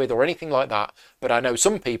playing with or anything like that, but I know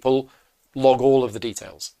some people log all of the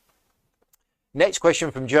details. Next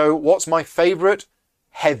question from Joe. What's my favourite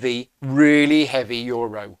heavy, really heavy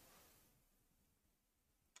Euro?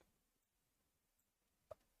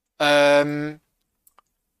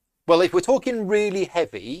 Well, if we're talking really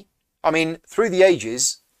heavy, I mean, Through the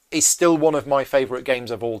Ages is still one of my favourite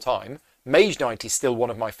games of all time. Mage Knight is still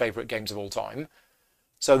one of my favourite games of all time.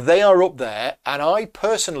 So they are up there, and I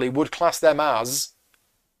personally would class them as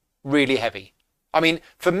really heavy. I mean,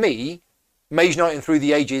 for me, Mage Knight and Through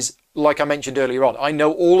the Ages, like I mentioned earlier on, I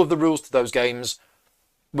know all of the rules to those games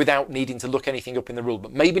without needing to look anything up in the rule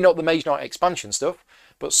book. Maybe not the Mage Knight expansion stuff,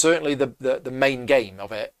 but certainly the main game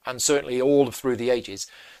of it, and certainly all of Through the Ages.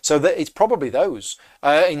 So that it's probably those.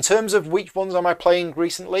 In terms of which ones am I playing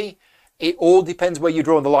recently, it all depends where you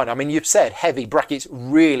draw the line. I mean, you've said heavy, brackets,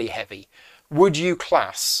 really heavy. Would you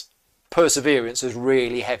class Perseverance as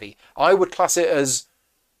really heavy? I would class it as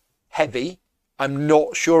heavy. I'm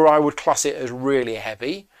not sure I would class it as really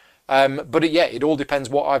heavy. But yeah, it all depends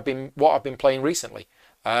what I've been playing recently.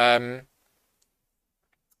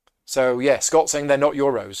 So yeah, Scott saying they're not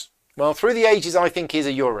Euros. Well, Through the Ages, I think, is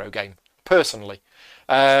a Euro game, personally.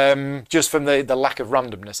 Just from the lack of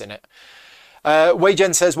randomness in it.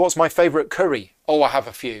 Weijen says, what's my favourite curry? Oh, I have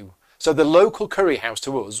a few. So the local curry house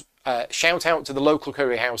to us, shout out to the local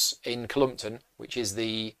curry house in Columpton, which is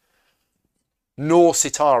the Nor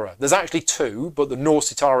Sitara. There's actually two, but the Nor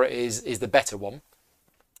Sitara is the better one.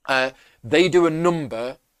 They do a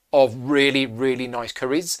number of really, really nice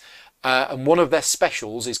curries. And one of their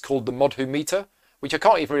specials is called the Modhu Meter, which I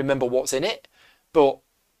can't even remember what's in it. But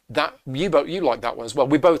that you like that one as well.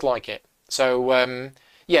 We both like it. So,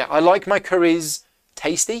 yeah, I like my curries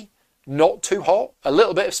tasty, not too hot. A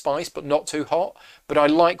little bit of spice, but not too hot. But I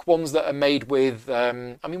like ones that are made with,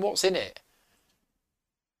 I mean, what's in it?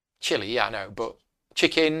 Chili, yeah, I know, but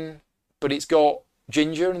chicken, but it's got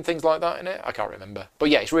ginger and things like that in it. I can't remember.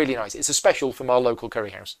 But yeah, it's really nice. It's a special from our local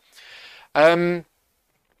curry house.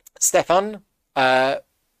 Stefan,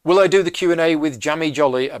 will I do the Q&A with Jammy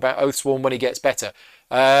Jolly about Oathsworn when he gets better?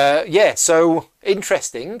 Yeah, so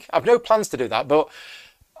interesting. I've no plans to do that, but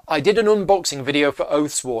I did an unboxing video for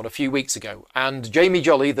Oathsworn a few weeks ago, and Jamie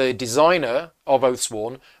Jolly, the designer of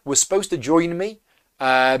Oathsworn, was supposed to join me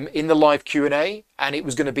in the live Q&A, and it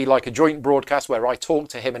was going to be like a joint broadcast where I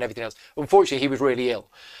talked to him and everything else. Unfortunately, he was really ill,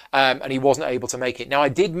 and he wasn't able to make it. Now, I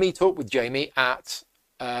did meet up with Jamie at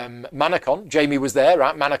Manacon. Jamie was there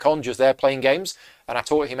at Manacon, just there playing games, and I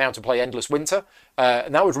taught him how to play Endless Winter,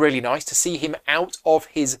 and that was really nice to see him out of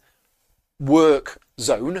his work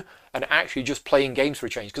zone and actually just playing games for a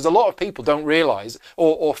change, because a lot of people don't realise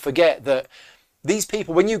or forget that these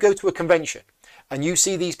people, when you go to a convention and you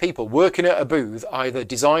see these people working at a booth, either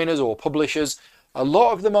designers or publishers, a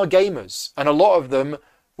lot of them are gamers, and a lot of them,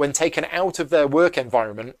 when taken out of their work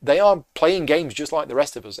environment, they are playing games just like the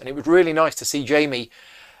rest of us. And it was really nice to see Jamie,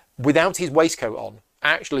 without his waistcoat on,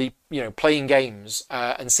 actually, you know, playing games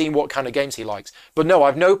and seeing what kind of games he likes. But no,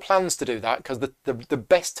 I've no plans to do that, because the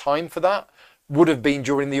best time for that would have been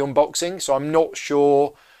during the unboxing. So I'm not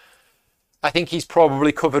sure. I think he's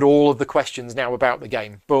probably covered all of the questions now about the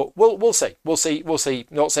game, but we'll see. We'll see.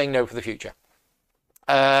 Not saying no for the future.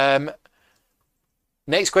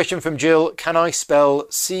 Next question from Jill. Can I spell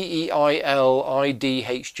Ceilidhg?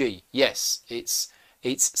 Yes, it's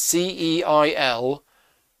Ceilidhg.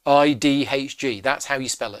 That's how you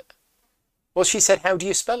spell it. Well, she said, how do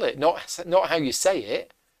you spell it? Not how you say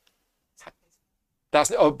it.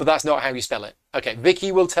 But that's not how you spell it. Okay,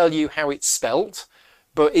 Vicky will tell you how it's spelt,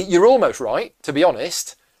 but you're almost right, to be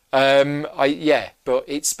honest. But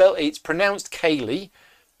it's pronounced Kaylee,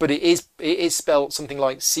 but it is spelt something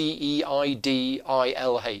like Ceidilh,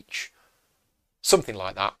 something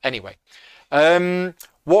like that. Anyway,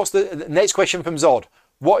 what's the next question from Zod?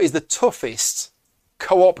 What is the toughest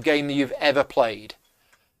co-op game that you've ever played?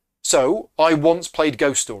 So I once played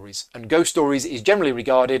Ghost Stories, and Ghost Stories is generally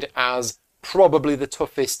regarded as probably the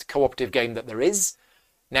toughest cooperative game that there is.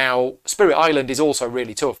 Now, Spirit Island is also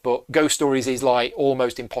really tough, but Ghost Stories is like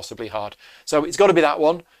almost impossibly hard. So it's got to be that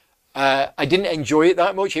one. I didn't enjoy it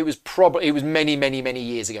that much. It was many, many, many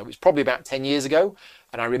years ago. It was probably about 10 years ago.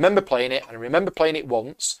 And I remember playing it, and I remember playing it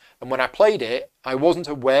once. And when I played it, I wasn't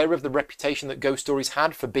aware of the reputation that Ghost Stories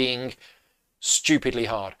had for being stupidly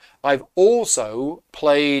hard. I've also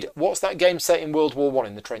played, what's that game set in World War I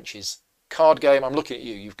in the trenches? Card game. I'm looking at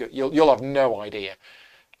you. You'll have no idea.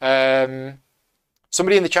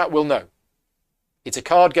 Somebody in the chat will know. It's a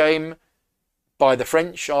card game by the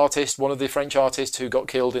French artist, one of the French artists who got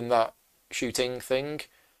killed in that shooting thing.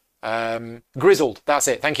 Grizzled, that's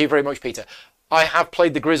it. Thank you very much, Peter. I have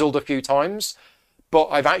played the Grizzled a few times, but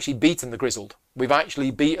I've actually beaten the Grizzled. We've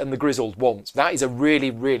actually beaten the Grizzled once. That is a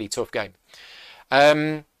really, really tough game.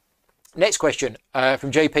 Next question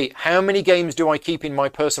from JP. How many games do I keep in my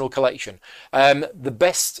personal collection? The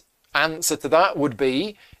best answer to that would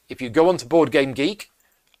be, if you go onto Board Game Geek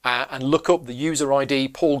and look up the user ID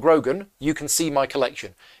Paul Grogan, you can see my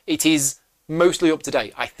collection. It is mostly up to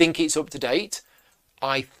date. I think it's up to date.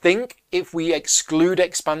 I think if we exclude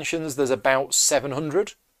expansions, there's about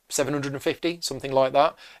 700, 750, something like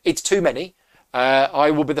that. It's too many.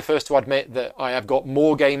 I will be the first to admit that I have got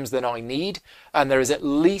more games than I need, and there is at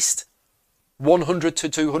least 100 to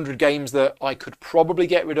 200 games that I could probably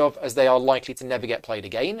get rid of, as they are likely to never get played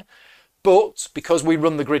again. But because we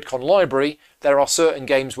run the GridCon library, there are certain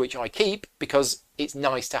games which I keep because it's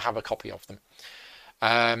nice to have a copy of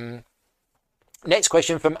them. Next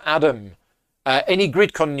question from Adam. Any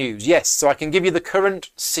GridCon news? Yes, so I can give you the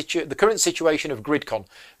current situation of GridCon.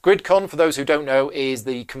 GridCon, for those who don't know, is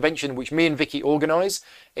the convention which me and Vicky organise.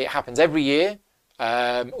 It happens every year,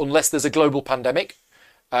 unless there's a global pandemic.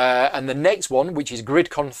 And the next one, which is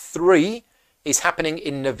GridCon 3, is happening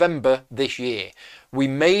in November this year. We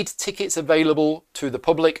made tickets available to the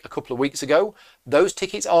public a couple of weeks ago. Those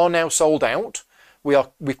tickets are now sold out.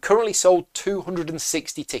 We've currently sold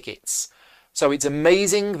 260 tickets. So it's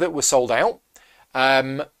amazing that we're sold out.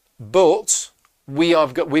 But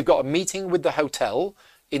we've got a meeting with the hotel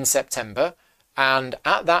in September, and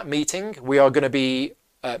at that meeting we are going to be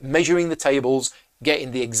measuring the tables,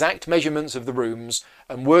 getting the exact measurements of the rooms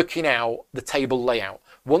and working out the table layout.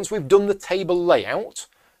 Once we've done the table layout,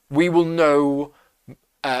 we will know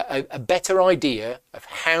a better idea of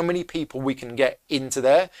how many people we can get into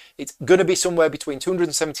there. It's going to be somewhere between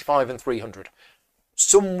 275 and 300.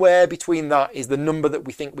 Somewhere between that is the number that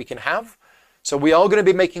we think we can have. So we are going to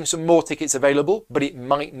be making some more tickets available, but it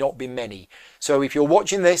might not be many. So if you're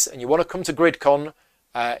watching this and you want to come to GridCon,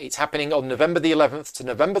 it's happening on November the 11th to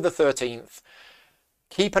November the 13th.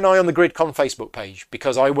 Keep an eye on the GridCon Facebook page,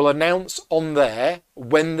 because I will announce on there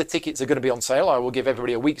when the tickets are going to be on sale. I will give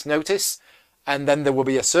everybody a week's notice, and then there will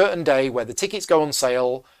be a certain day where the tickets go on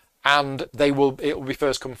sale, and it will be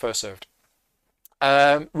first come, first served.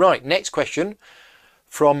 Right, next question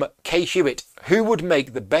from Kay Hewitt. Who would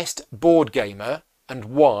make the best board gamer and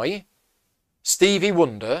why? Stevie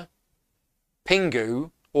Wonder,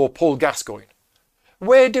 Pingu, or Paul Gascoigne?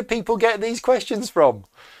 Where do people get these questions from?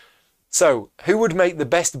 So, who would make the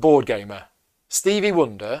best board gamer? Stevie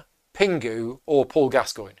Wonder, Pingu, or Paul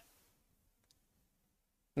Gascoigne?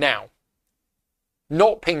 Now,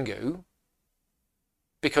 not Pingu,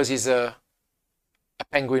 because he's a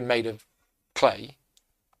penguin made of clay.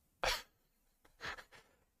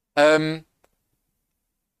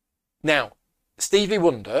 Now, Stevie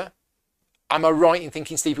Wonder, am I right in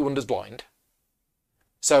thinking Stevie Wonder's blind?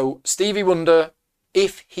 So, Stevie Wonder,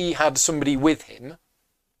 if he had somebody with him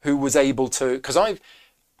who was able to, because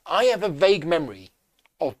I have a vague memory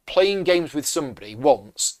of playing games with somebody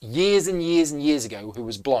once, years and years and years ago, who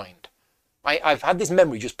was blind. I've had this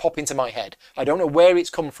memory just pop into my head. I don't know where it's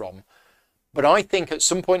come from, but I think at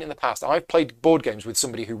some point in the past, I've played board games with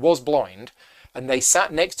somebody who was blind, and they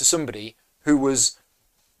sat next to somebody who was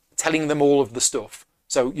telling them all of the stuff.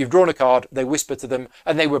 So you've drawn a card, they whisper to them,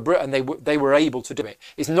 and they were able to do it.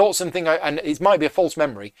 It's not something and it might be a false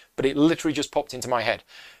memory, but it literally just popped into my head.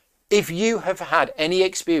 If you have had any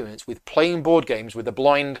experience with playing board games with a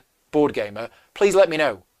blind board gamer, please let me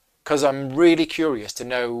know, because I'm really curious to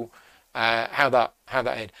know how that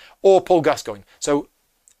ended. Or Paul Gascoigne. So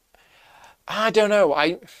I don't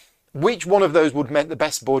know. Which one of those would make the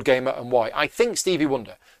best board gamer and why? I think Stevie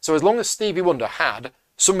Wonder. So as long as Stevie Wonder had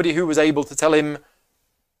somebody who was able to tell him,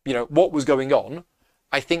 you know, what was going on,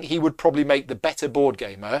 I think he would probably make the better board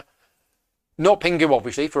gamer. Not Pingu,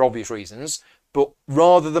 obviously, for obvious reasons, but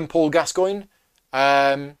rather than Paul Gascoigne.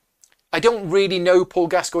 I don't really know Paul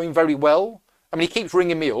Gascoigne very well. I mean, he keeps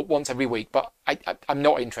ringing me up once every week, but I'm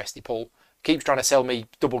not interested, Paul. Keeps trying to sell me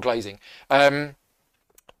double glazing.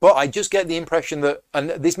 But I just get the impression that, and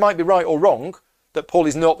this might be right or wrong, that Paul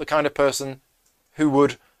is not the kind of person who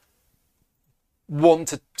would want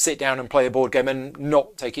to sit down and play a board game and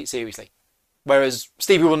not take it seriously. Whereas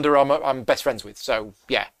Stevie Wonder, I'm best friends with. So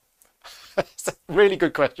yeah, it's a really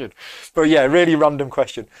good question. But yeah, really random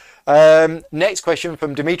question. Next question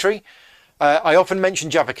from Dimitri. I often mention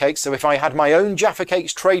Jaffa Cakes. So if I had my own Jaffa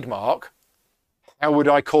Cakes trademark, how would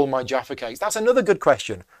I call my Jaffa Cakes? That's another good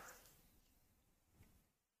question.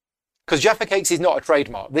 Because Jaffa Cakes is not a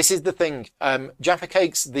trademark. This is the thing. Jaffa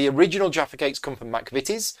Cakes, the original Jaffa Cakes come from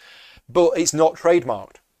McVitie's, but it's not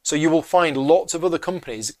trademarked. So you will find lots of other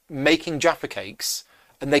companies making Jaffa Cakes,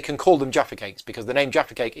 and they can call them Jaffa Cakes because the name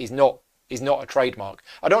Jaffa Cake is not a trademark.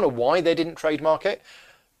 I don't know why they didn't trademark it,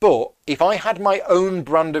 but if I had my own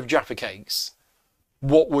brand of Jaffa Cakes,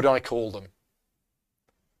 what would I call them?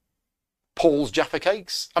 Paul's Jaffa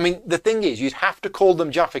Cakes? I mean, the thing is, you'd have to call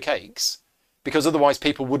them Jaffa Cakes because otherwise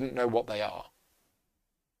people wouldn't know what they are.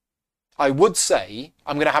 I would say,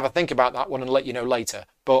 I'm going to have a think about that one and let you know later,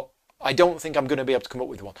 but I don't think I'm going to be able to come up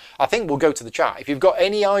with one. I think we'll go to the chat. If you've got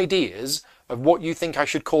any ideas of what you think I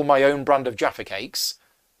should call my own brand of Jaffa Cakes,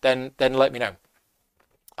 then let me know.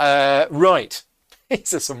 Right.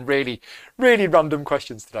 These are some really, really random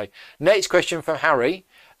questions today. Next question from Harry.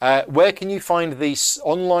 Where can you find the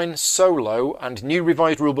online solo and new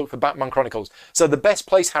revised rulebook for Batman Chronicles? So the best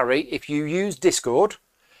place, Harry, if you use Discord,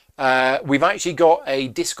 we've actually got a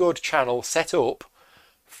Discord channel set up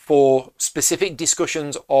for specific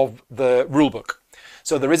discussions of the rulebook.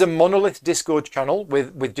 So there is a Monolith Discord channel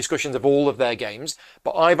with discussions of all of their games,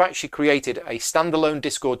 but I've actually created a standalone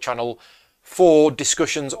Discord channel for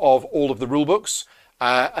discussions of all of the rulebooks,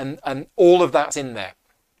 and all of that's in there.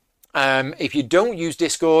 If you don't use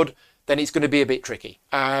Discord, then it's going to be a bit tricky.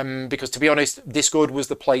 Because to be honest, Discord was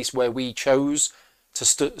the place where we chose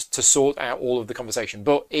to sort out all of the conversation.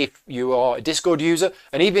 But if you are a Discord user,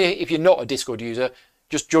 and even if you're not a Discord user,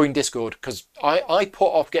 just join Discord, because I put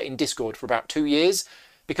off getting Discord for about 2 years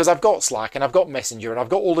because I've got Slack and I've got Messenger and I've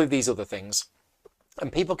got all of these other things.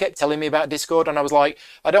 And people kept telling me about Discord and I was like,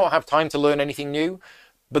 I don't have time to learn anything new.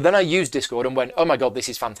 But then I used Discord and went, oh my God, this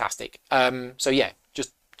is fantastic. So yeah,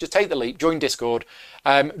 just take the leap, join Discord.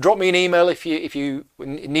 Drop me an email if you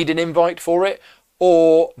need an invite for it,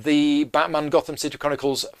 or the Batman Gotham City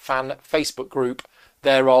Chronicles fan Facebook group.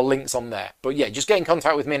 There are links on there. But yeah, just get in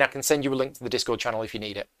contact with me and I can send you a link to the Discord channel if you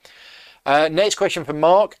need it. Next question from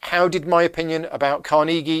Mark. How did my opinion about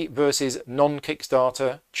Carnegie versus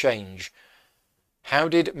non-Kickstarter change? How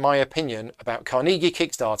did my opinion about Carnegie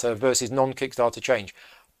Kickstarter versus non-Kickstarter change?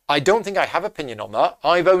 I don't think I have opinion on that.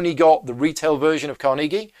 I've only got the retail version of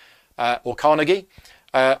Carnegie, or Carnegie.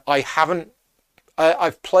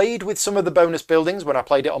 I've played with some of the bonus buildings when I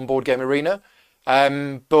played it on Board Game Arena,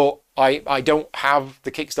 but I don't have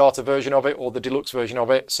the Kickstarter version of it or the deluxe version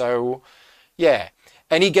of it. So yeah,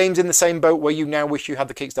 any games in the same boat where you now wish you had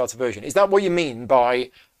the Kickstarter version? Is that what you mean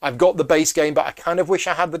by I've got the base game, but I kind of wish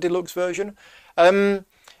I had the deluxe version? I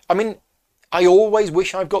mean, I always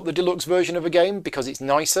wish I've got the deluxe version of a game because it's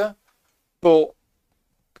nicer, but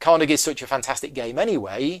Carnegie is such a fantastic game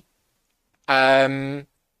anyway,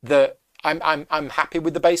 that I'm happy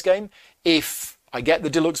with the base game. If I get the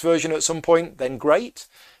deluxe version at some point, then great.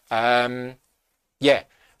 Yeah.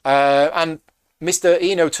 And Mr.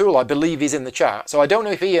 Ian O'Toole, I believe, is in the chat. So I don't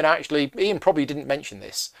know if Ian probably didn't mention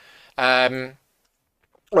this.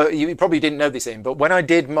 Well, you probably didn't know this, Ian, but when I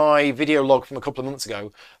did my video log from a couple of months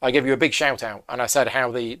ago, I gave you a big shout out and I said how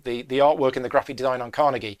the artwork and the graphic design on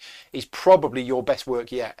Carnegie is probably your best work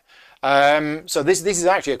yet. So this is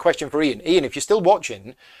actually a question for Ian. Ian, if you're still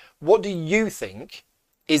watching, what do you think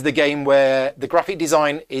is the game where the graphic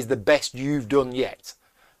design is the best you've done yet?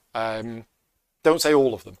 Don't say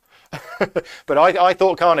all of them. But I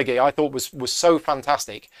thought Carnegie, was so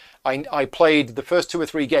fantastic. I played the first 2 or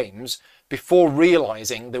 3 games before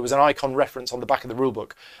realizing there was an icon reference on the back of the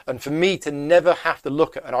rulebook. And for me to never have to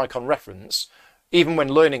look at an icon reference, even when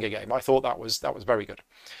learning a game, I thought that was very good.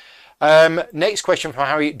 Next question from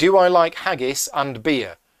Harry. Do I like haggis and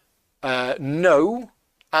beer? No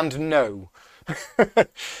and no.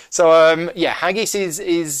 So yeah, haggis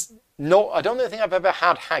is not, I don't think I've ever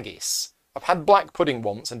had haggis. I've had black pudding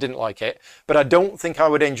once and didn't like it, but I don't think I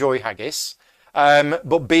would enjoy haggis.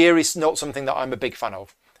 But beer is not something that I'm a big fan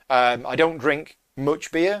of. I don't drink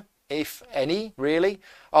much beer, if any, really.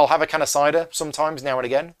 I'll have a can of cider sometimes now and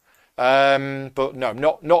again. But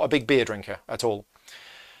no, not a big beer drinker at all.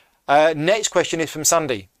 Next question is from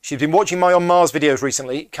Sandy. She's been watching my On Mars videos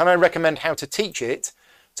recently. Can I recommend how to teach it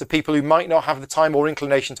to people who might not have the time or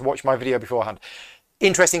inclination to watch my video beforehand?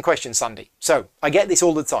 Interesting question, Sandy. So I get this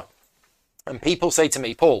all the time. And people say to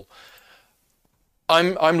me, Paul,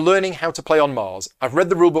 I'm learning how to play on Mars. I've read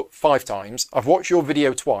the rulebook 5 times. I've watched your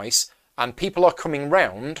video twice and people are coming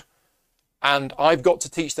round and I've got to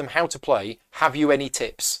teach them how to play. Have you any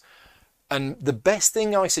tips? And the best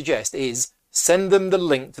thing I suggest is send them the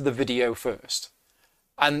link to the video first.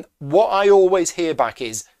 And what I always hear back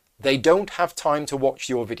is they don't have time to watch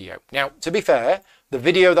your video. Now, to be fair, the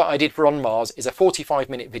video that I did for On Mars is a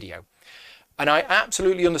 45-minute video. And I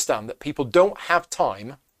absolutely understand that people don't have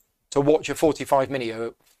time to watch a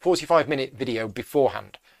 45-minute video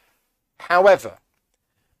beforehand. However,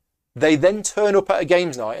 they then turn up at a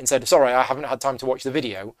games night and said, sorry, I haven't had time to watch the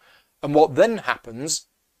video. And what then happens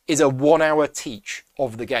is a 1-hour teach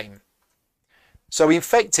of the game. So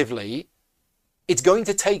effectively, it's going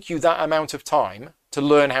to take you that amount of time to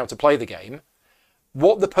learn how to play the game.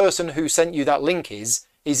 What the person who sent you that link is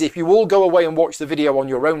if you all go away and watch the video on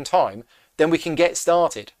your own time, then we can get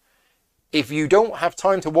started. If you don't have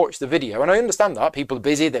time to watch the video, and I understand that, people are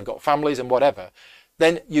busy, they've got families and whatever,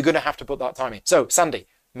 then you're going to have to put that time in. So, Sandy,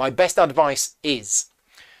 my best advice is,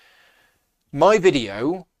 my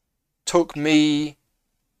video took me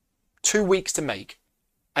 2 weeks to make,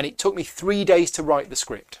 and it took me 3 days to write the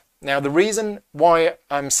script. Now, the reason why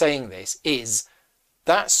I'm saying this is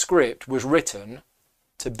that script was written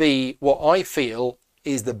to be what I feel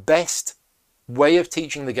is the best way of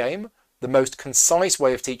teaching the game, the most concise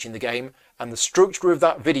way of teaching the game, and the structure of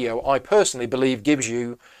that video I personally believe gives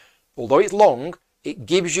you, although it's long, it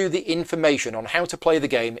gives you the information on how to play the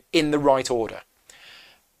game in the right order.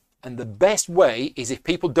 And the best way is, if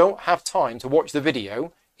people don't have time to watch the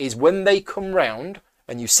video, is when they come round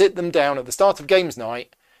and you sit them down at the start of games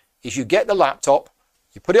night, is you get the laptop,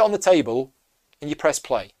 you put it on the table and you press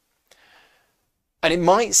play. And it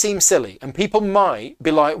might seem silly, and people might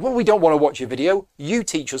be like, well, we don't want to watch your video. You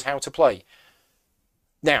teach us how to play.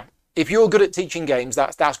 Now, if you're good at teaching games,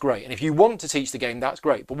 that's great. And if you want to teach the game, that's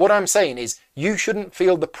great. But what I'm saying is you shouldn't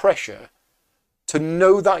feel the pressure to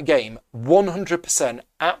know that game 100%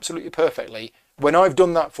 absolutely perfectly when I've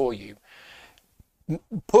done that for you.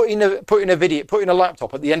 Putting a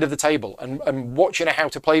laptop at the end of the table and watching a how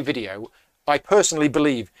to play video, I personally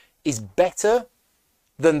believe is better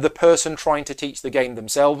than the person trying to teach the game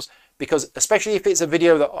themselves, because especially if it's a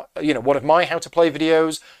video that, you know, one of my how to play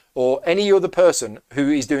videos or any other person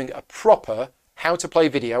who is doing a proper how to play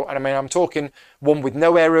video, and I mean, I'm talking one with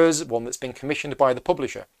no errors, one that's been commissioned by the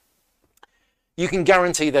publisher, you can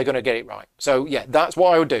guarantee they're going to get it right. So yeah, that's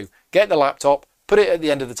what I would do. Get the laptop, put it at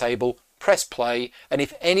the end of the table, press play, and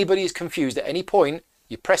if anybody is confused at any point,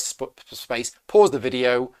 you press space, pause the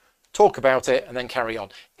video, talk about it, and then carry on.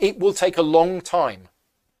 It will take a long time,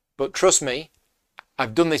 but trust me,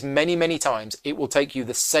 I've done this many, many times. It will take you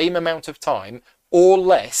the same amount of time or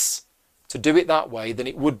less to do it that way than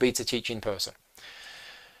it would be to teach in person.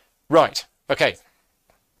 Right, okay.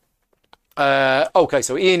 Okay,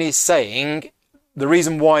 so Ian is saying the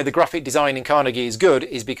reason why the graphic design in Carnegie is good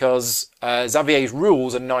is because Xavier's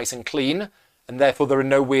rules are nice and clean, and therefore there are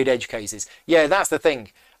no weird edge cases. Yeah, that's the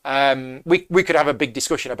thing. We could have a big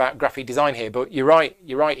discussion about graphic design here, but you're right,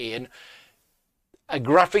 Ian. A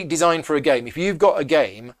graphic design for a game, if you've got a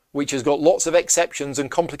game which has got lots of exceptions and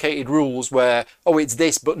complicated rules where, oh, it's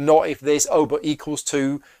this, but not if this, oh, but equals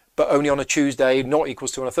to, but only on a Tuesday, not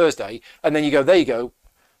equals to on a Thursday, and then you go, there you go,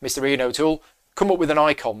 Mr. Ian O'Toole, come up with an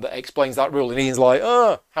icon that explains that rule, and Ian's like,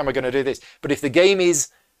 oh, how am I going to do this? But if the game is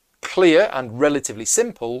clear and relatively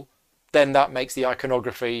simple, then that makes the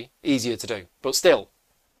iconography easier to do. But still,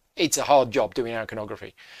 it's a hard job doing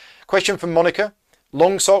iconography. Question from Monica.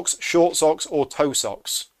 Long socks, short socks, or toe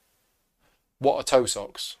socks? What are toe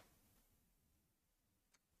socks?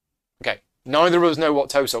 Okay, neither of us know what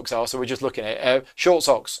toe socks are, so we're just looking at it. Short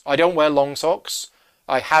socks. I don't wear long socks.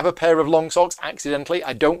 I have a pair of long socks accidentally.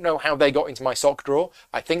 I don't know how they got into my sock drawer.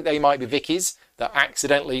 I think they might be Vicky's that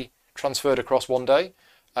accidentally transferred across one day.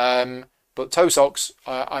 But toe socks,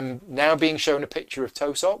 I'm now being shown a picture of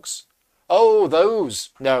toe socks. Oh,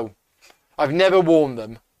 those. No, I've never worn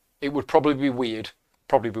them. It would probably be weird.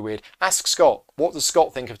 Ask Scott. What does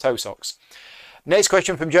Scott think of toe socks? Next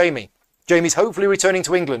question from Jamie. Jamie's hopefully returning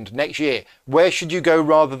to England next year. Where should you go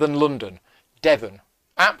rather than London? Devon.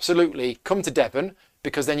 Absolutely. Come to Devon,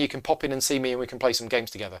 because then you can pop in and see me and we can play some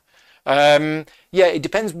games together. Yeah, it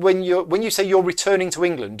depends. When you say you're returning to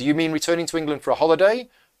England, do you mean returning to England for a holiday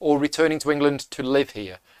or returning to England to live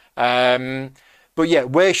here? But yeah,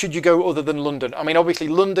 where should you go other than London? I mean, obviously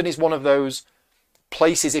London is one of those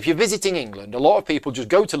places. If you're visiting England, a lot of people just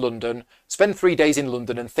go to London, spend 3 days in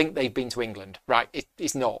London and think they've been to England. Right,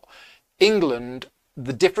 it's not. England,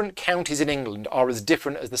 the different counties in England are as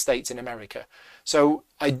different as the states in America. So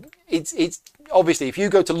it's obviously, if you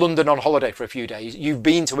go to London on holiday for a few days, you've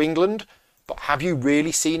been to England, but have you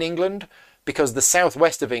really seen England? Because the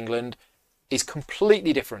southwest of England is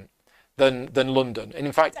completely different than London. And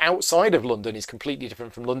in fact, outside of London is completely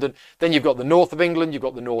different from London. Then you've got the north of England, you've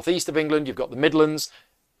got the northeast of England, you've got the Midlands.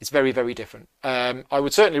 It's very, very different. I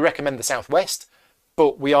would certainly recommend the southwest,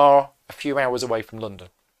 but we are a few hours away from London.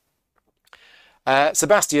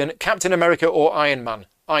 Sebastian, Captain America or Iron Man?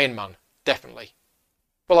 Iron Man, definitely.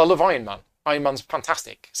 Well, I love Iron Man. Iron Man's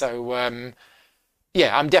fantastic. So,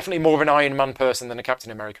 yeah, I'm definitely more of an Iron Man person than a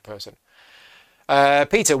Captain America person.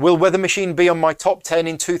 Peter, will Weather Machine be on my top 10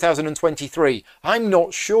 in 2023? I'm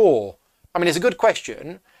not sure. I mean, it's a good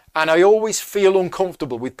question, and I always feel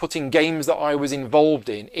uncomfortable with putting games that I was involved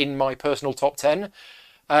in my personal top 10.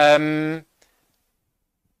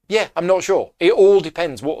 Yeah, I'm not sure. It all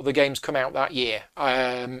depends what other games come out that year.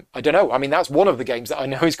 I don't know. I mean, that's one of the games that I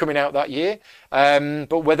know is coming out that year.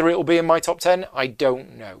 But whether it'll be in my top 10, I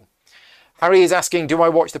don't know. Harry is asking, do I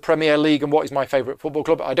watch the Premier League and what is my favourite football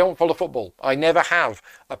club? I don't follow football. I never have,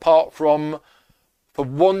 apart from for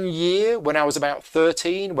 1 year when I was about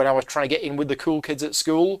 13, when I was trying to get in with the cool kids at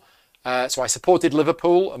school. So I supported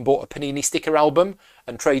Liverpool and bought a Panini sticker album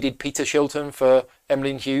and traded Peter Shilton for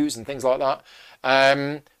Emlyn Hughes and things like that.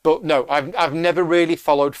 But no, I've never really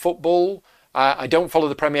followed football. I don't follow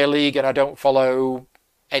the Premier League and I don't follow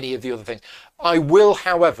any of the other things. I will,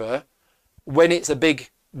 however, when it's a big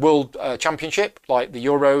World Championship like the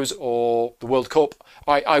Euros or the World Cup,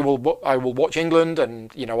 I will watch England and,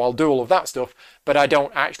 you know, I'll do all of that stuff, but I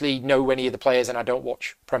don't actually know any of the players and I don't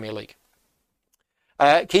watch Premier League.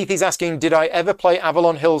 Keith is asking, did I ever play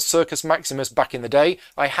Avalon Hill's Circus Maximus back in the day?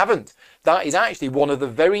 I haven't. That is actually one of the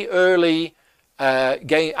very early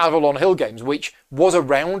Avalon Hill Games, which was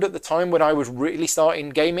around at the time when I was really starting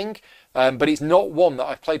gaming, but it's not one that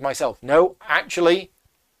I've played myself. No, actually,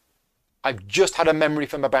 I've just had a memory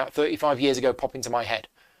from about 35 years ago pop into my head.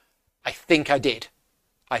 I think I did.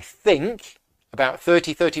 I think about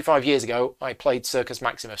 35 years ago, I played Circus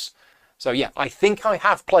Maximus. So yeah, I think I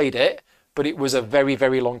have played it, but it was a very,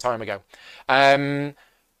 very long time ago.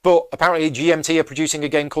 But apparently GMT are producing a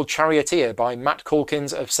game called Charioteer by Matt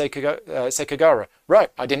Calkins of Sekigahara. Right,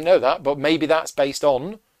 I didn't know that, but maybe that's based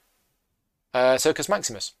on Circus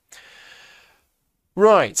Maximus.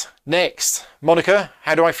 Right, next. Monica,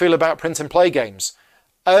 how do I feel about print and play games?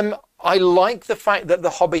 I like the fact that the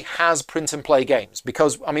hobby has print and play games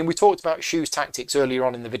because, I mean, we talked about Shoes Tactics earlier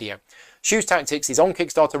on in the video. Shoes Tactics is on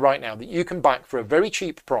Kickstarter right now that you can back for a very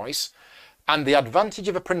cheap price. And the advantage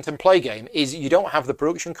of a print and play game is you don't have the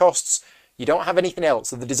production costs, you don't have anything else.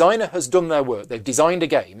 So the designer has done their work. They've designed a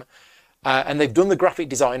game and they've done the graphic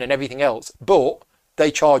design and everything else, but they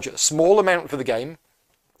charge a small amount for the game.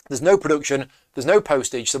 There's no production, there's no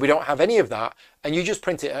postage, so we don't have any of that, and you just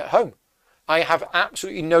print it at home. I have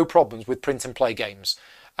absolutely no problems with print and play games.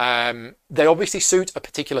 They obviously suit a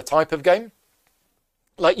particular type of game.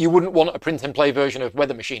 Like you wouldn't want a print and play version of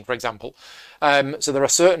Weather Machine, for example. So there are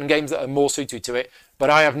certain games that are more suited to it, but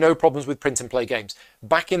I have no problems with print and play games.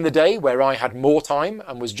 Back in the day where I had more time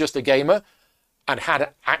and was just a gamer and had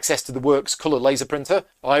access to the Works colour laser printer,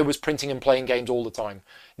 I was printing and playing games all the time.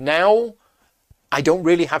 Now, I don't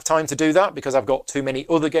really have time to do that because I've got too many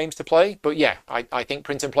other games to play. But yeah, I think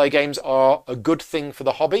print and play games are a good thing for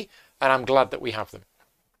the hobby, and I'm glad that we have them.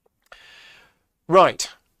 Right.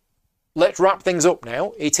 Let's wrap things up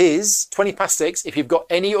now. It is 6:20. If you've got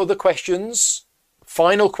any other questions,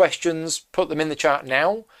 final questions, put them in the chat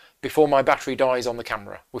now before my battery dies on the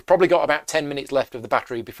camera. We've probably got about 10 minutes left of the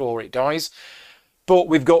battery before it dies. But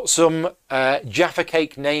we've got some Jaffa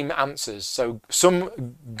Cake name answers. So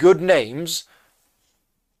some good names.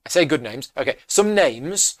 I say good names. Okay, some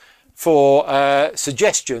names for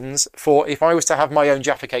suggestions for if I was to have my own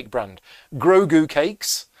Jaffa Cake brand. Grogu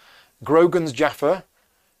Cakes, Grogan's Jaffa,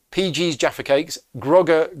 PG's Jaffa Cakes,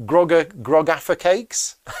 Grogaffa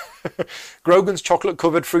Cakes, Grogan's Chocolate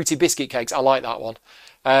Covered Fruity Biscuit Cakes. I like that one.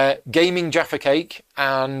 Gaming Jaffa Cake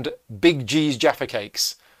and Big G's Jaffa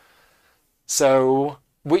Cakes. So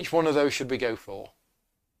which one of those should we go for?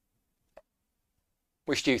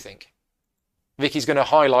 Which do you think? Vicky's going to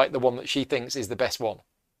highlight the one that she thinks is the best one.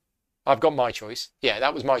 I've got my choice. Yeah,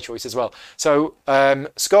 that was my choice as well. So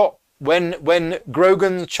Scott, when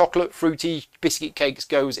Grogan's Chocolate Fruity Biscuit Cakes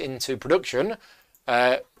goes into production,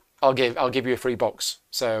 I'll give you a free box.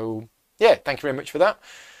 So yeah, thank you very much for that.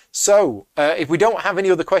 So if we don't have any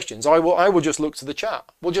other questions, I will just look to the chat.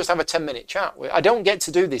 We'll just have a 10-minute chat. I don't get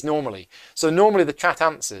to do this normally. So normally the chat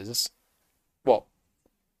answers what?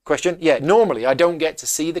 Question? Yeah, normally I don't get to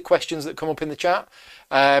see the questions that come up in the chat,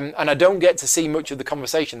 and I don't get to see much of the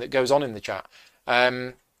conversation that goes on in the chat.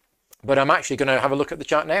 But I'm actually going to have a look at the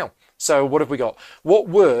chat now. So what have we got? What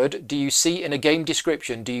word do you see in a game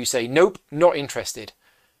description? Do you say, nope, not interested?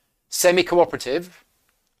 Semi-cooperative,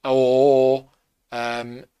 or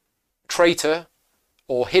traitor,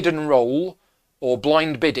 or hidden role, or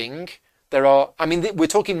blind bidding? There are, I mean, we're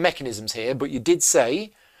talking mechanisms here, but you did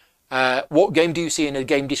say, what game do you see in a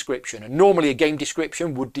game description? And normally a game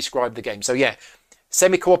description would describe the game. So yeah,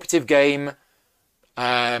 semi-cooperative game,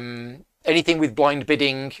 anything with blind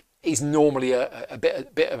bidding is normally a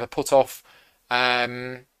bit of a put-off.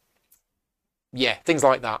 Yeah, things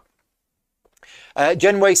like that.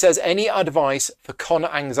 Genway says, any advice for con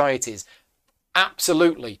anxieties?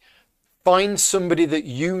 Absolutely. Find somebody that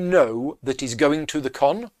you know that is going to the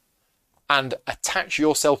con and attach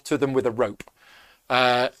yourself to them with a rope.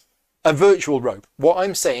 A virtual rope. What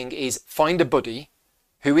I'm saying is find a buddy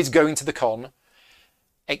who is going to the con,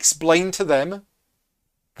 explain to them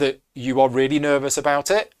that you are really nervous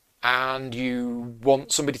about it and you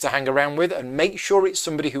want somebody to hang around with, and make sure it's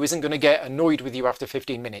somebody who isn't going to get annoyed with you after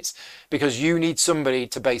 15 minutes, because you need somebody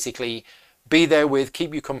to basically be there with,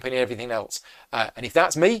 keep you company, everything else. And if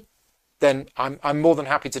that's me, then I'm more than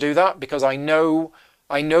happy to do that, because I know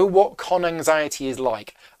what con anxiety is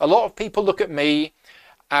like. A lot of people look at me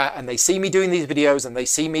and they see me doing these videos and they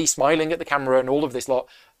see me smiling at the camera and all of this lot.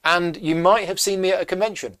 And you might have seen me at a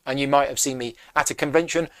convention, and you might have seen me at a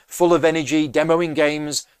convention full of energy, demoing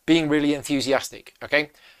games, being really enthusiastic, okay?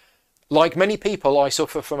 Like many people, I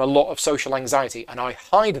suffer from a lot of social anxiety, and I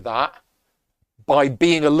hide that by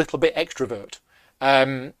being a little bit extrovert,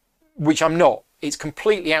 which I'm not. It's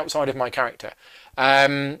completely outside of my character.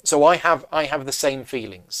 So I have the same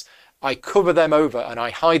feelings. I cover them over and I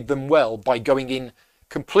hide them well by going in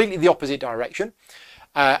completely the opposite direction.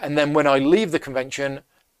 And then when I leave the convention,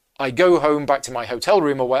 I go home back to my hotel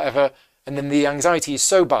room or whatever, and then the anxiety is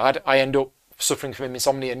so bad, I end up suffering from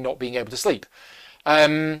insomnia and not being able to sleep.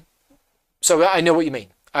 So I know what you mean.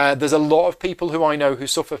 There's a lot of people who I know who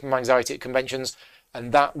suffer from anxiety at conventions,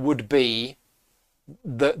 and that would be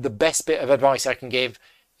the best bit of advice I can give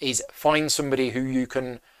is find somebody who you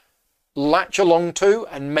can latch along to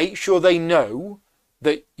and make sure they know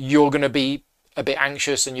that you're going to be a bit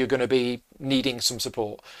anxious and you're going to be needing some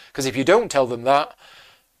support. Because if you don't tell them that,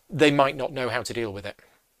 they might not know how to deal with it.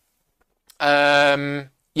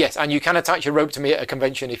 Yes, and you can attach a rope to me at a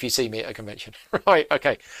convention if you see me at a convention. Right,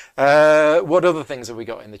 okay. What other things have we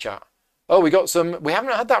got in the chat? Oh, we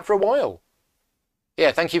haven't had that for a while.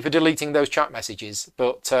 Yeah, thank you for deleting those chat messages.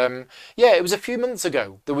 But yeah, it was a few months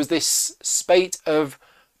ago. There was this spate of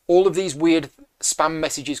all of these weird spam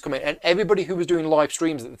messages coming, and everybody who was doing live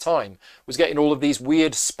streams at the time was getting all of these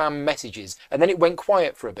weird spam messages. And then it went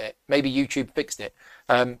quiet for a bit. Maybe YouTube fixed it,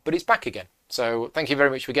 but it's back again. So thank you very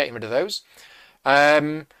much for getting rid of those.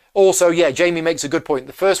 Also, yeah, Jamie makes a good point.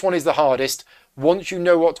 The first one is the hardest. Once you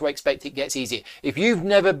know what to expect, it gets easier. If you've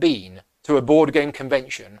never been to a board game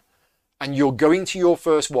convention and you're going to your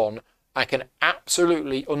first one, I can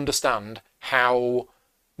absolutely understand how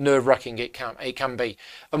nerve-wracking it can be.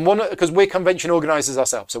 And because we're convention organisers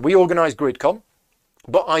ourselves, so we organise GridCon,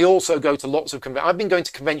 but I also go to lots of I've been going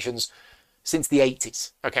to conventions since the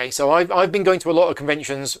 80s. Okay, so I've been going to a lot of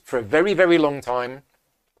conventions for a very, very long time.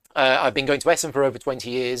 I've been going to Essen for over 20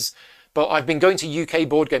 years, but I've been going to UK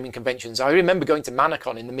board gaming conventions. I remember going to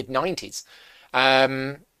Manacon in the mid-90s,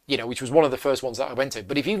 you know, which was one of the first ones that I went to.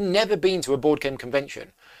 But if you've never been to a board game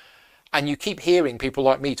convention and you keep hearing people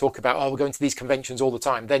like me talk about, oh, we're going to these conventions all the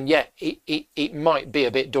time, then yeah, it might be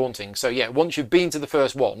a bit daunting. So yeah, once you've been to the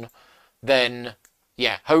first one, then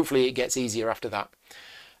yeah, hopefully it gets easier after that.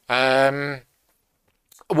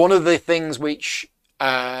 One of the things which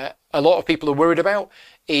a lot of people are worried about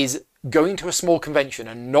is going to a small convention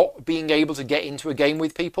and not being able to get into a game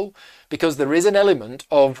with people, because there is an element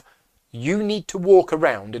of you need to walk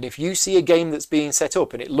around, and if you see a game that's being set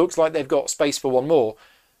up and it looks like they've got space for one more,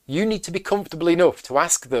 you need to be comfortable enough to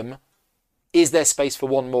ask them, is there space for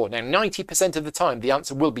one more? Now, 90% of the time, the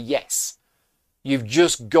answer will be yes. You've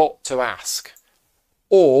just got to ask.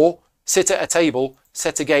 Or sit at a table,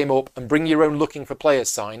 set a game up, and bring your own looking for players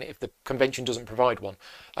sign if the convention doesn't provide one.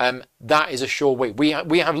 That is a sure way. We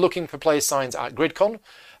have looking for players signs at GridCon,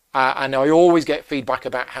 and I always get feedback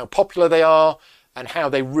about how popular they are and how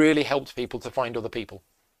they really helped people to find other people.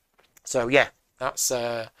 So yeah, that's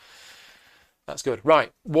good.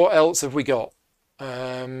 Right, what else have we got?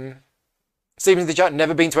 Stephen in the chat,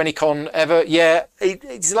 never been to any con ever. Yeah,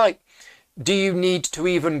 it's like, do you need to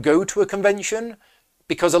even go to a convention?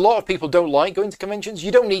 Because a lot of people don't like going to conventions.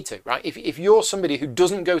 You don't need to, right? If you're somebody who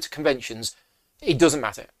doesn't go to conventions, it doesn't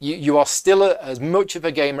matter. You are still as much of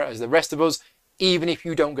a gamer as the rest of us, even if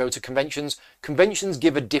you don't go to conventions. Conventions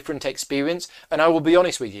give a different experience, and I will be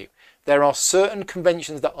honest with you. There are certain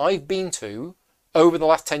conventions that I've been to over the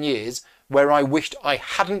last 10 years where I wished I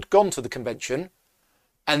hadn't gone to the convention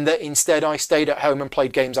and that instead I stayed at home and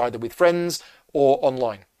played games either with friends or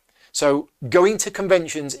online. So going to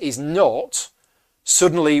conventions is not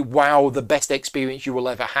suddenly, wow, the best experience you will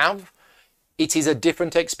ever have. It is a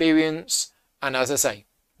different experience. And as I say,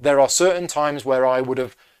 there are certain times where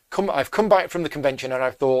I've come back from the convention and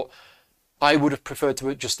I've thought I would have preferred to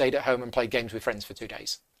have just stayed at home and played games with friends for 2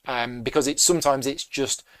 days. Because sometimes it's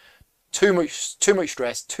just too much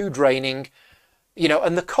stress, too draining, you know,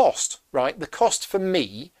 and the cost, right? The cost for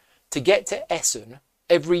me to get to Essen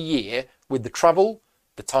every year with the travel,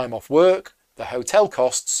 the time off work, the hotel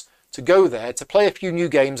costs, to go there, to play a few new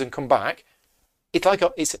games and come back, it's like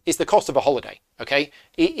it's the cost of a holiday, okay?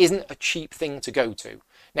 It isn't a cheap thing to go to.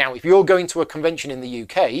 Now, if you're going to a convention in the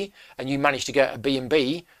UK and you manage to get a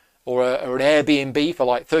B&B or an Airbnb for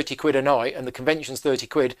like 30 quid a night and the convention's 30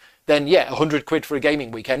 quid, then yeah, 100 quid for a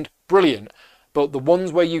gaming weekend, brilliant. But the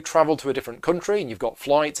ones where you travel to a different country and you've got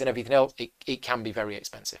flights and everything else, it can be very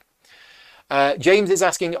expensive. James is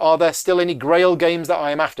asking, are there still any Grail games that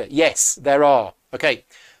I am after? Yes, there are. Okay,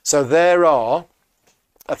 so there are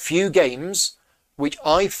a few games which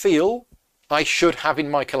I feel I should have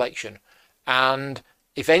in my collection. And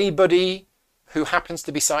if anybody who happens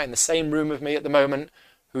to be sat in the same room with me at the moment,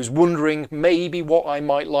 who's wondering maybe what I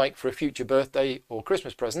might like for a future birthday or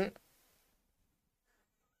Christmas present,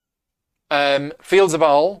 Fields of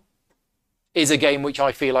Arle is a game which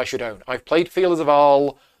I feel I should own. I've played Fields of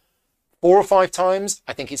Arle 4 or 5 times.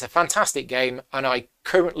 I think it's a fantastic game, and I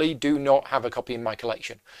currently do not have a copy in my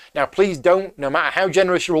collection. Now, please don't, no matter how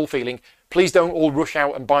generous you're all feeling, please don't all rush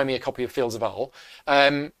out and buy me a copy of Fields of Arle.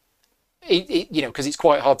 You know, because it's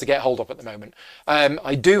quite hard to get hold of at the moment.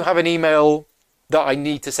 I do have an email that I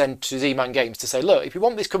need to send to Z-Man Games to say, look, if you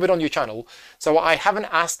want this covered on your channel, so I haven't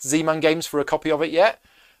asked Z-Man Games for a copy of it yet.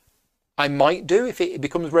 I might do if it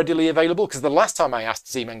becomes readily available, because the last time I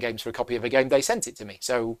asked Z-Man Games for a copy of a game, they sent it to me.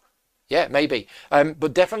 So, yeah, maybe.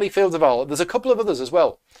 But definitely Fields of Arle. There's a couple of others as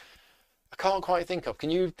well. I can't quite think of.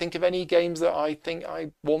 Can you think of any games that I think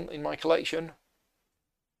I want in my collection?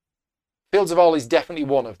 Fields of Arle is definitely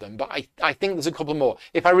one of them, but I think there's a couple more.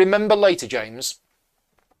 If I remember later, James,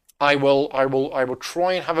 I will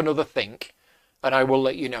try and have another think, and I will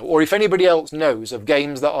let you know. Or if anybody else knows of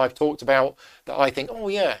games that I've talked about that I think, oh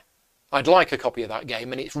yeah, I'd like a copy of that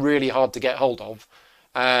game, and it's really hard to get hold of,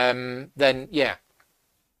 then yeah.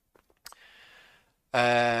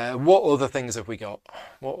 What other things have we got?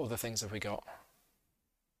 What other things have we got?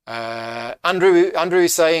 Andrew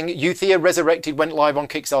is saying Euthia Resurrected went live on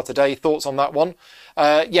Kickstarter today. Thoughts on that one?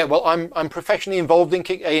 Yeah, well, I'm professionally involved in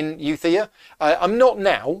Euthia. I'm not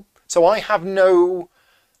now, so I have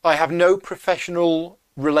no professional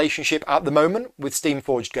relationship at the moment with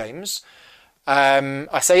Steamforged Games.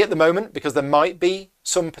 I say at the moment because there might be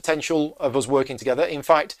some potential of us working together. In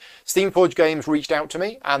fact, Steamforged Games reached out to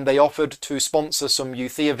me and they offered to sponsor some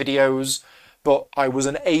Euthia videos, but I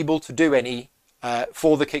wasn't able to do any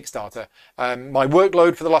for the Kickstarter. My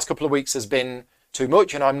workload for the last couple of weeks has been too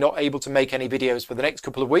much, and I'm not able to make any videos for the next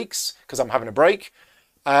couple of weeks because I'm having a break.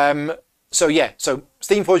 So yeah, so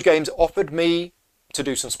Steamforged Games offered me to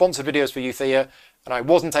do some sponsored videos for Euthia, and I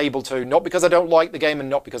wasn't able to, not because I don't like the game and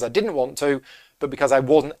not because I didn't want to, but because I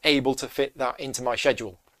wasn't able to fit that into my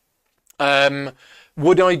schedule.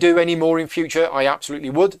 Would I do any more in future? I absolutely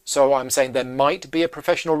would. So I'm saying there might be a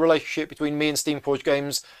professional relationship between me and Steamforged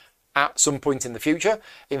Games at some point in the future.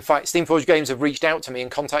 In fact, Steamforged Games have reached out to me and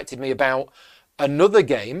contacted me about another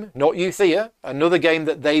game, not Euthia, another game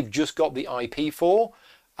that they've just got the IP for.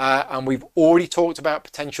 And we've already talked about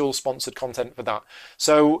potential sponsored content for that.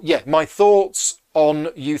 So yeah, my thoughts on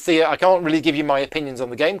Euthia, I can't really give you my opinions on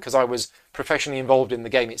the game because I was professionally involved in the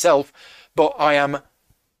game itself, but I am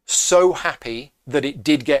so happy that it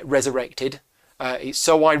did get resurrected. It's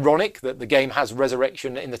so ironic that the game has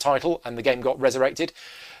resurrection in the title and the game got resurrected.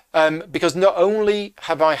 Because not only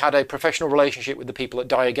have I had a professional relationship with the people at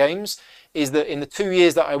Dire Games, is that in the 2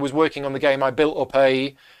 years that I was working on the game, I built up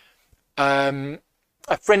a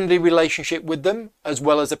friendly relationship with them as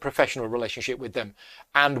well as a professional relationship with them.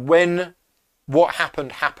 And when what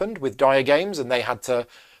happened with Dire Games and they had to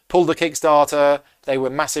pull the Kickstarter, they were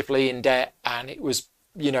massively in debt and it was,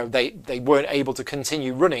 you know, they weren't able to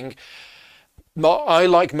continue running. I,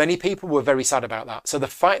 like many people, were very sad about that. So the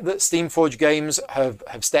fact that Steamforged Games have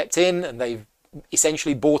stepped in and they've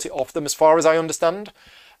essentially bought it off them, as far as I understand,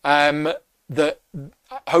 that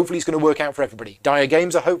hopefully it's going to work out for everybody. Dire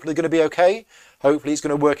Games are hopefully going to be okay. Hopefully it's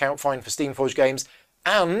going to work out fine for Steamforged Games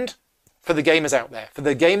and for the gamers out there. For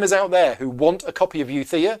the gamers out there who want a copy of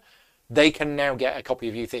Euthia, they can now get a copy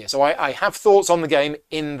of Euthia. So I have thoughts on the game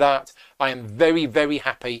in that I am very, very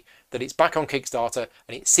happy that it's back on Kickstarter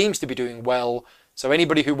and it seems to be doing well. So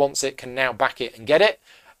anybody who wants it can now back it and get it.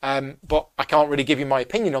 But I can't really give you my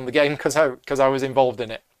opinion on the game because I was involved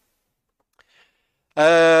in it.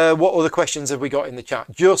 What other questions have we got in the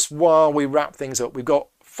chat? Just while we wrap things up, we've got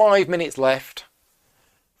 5 minutes left.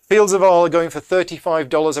 Fields of Arle are going for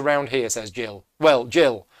 $35 around here, says Jill. Well,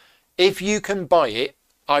 Jill, if you can buy it,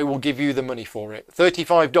 I will give you the money for it.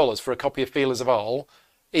 $35 for a copy of Fields of Arle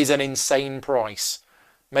is an insane price.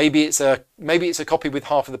 Maybe it's a copy with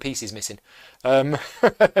half of the pieces missing. Yeah.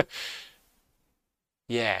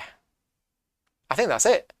 I think that's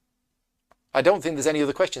it. I don't think there's any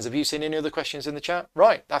other questions. Have you seen any other questions in the chat?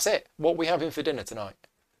 Right, that's it. What are we having for dinner tonight?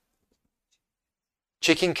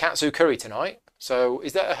 Chicken katsu curry tonight. So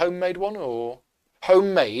is that a homemade one or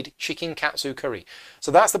homemade chicken katsu curry?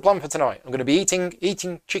 So that's the plan for tonight. I'm going to be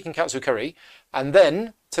eating chicken katsu curry, and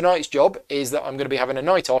then tonight's job is that I'm going to be having a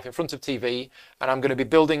night off in front of TV, and I'm going to be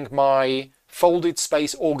building my folded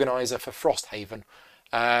space organizer for Frosthaven.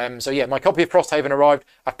 So yeah, my copy of Frosthaven arrived.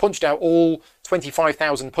 I've punched out all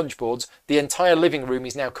 25,000 punch boards. The entire living room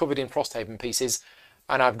is now covered in Frosthaven pieces,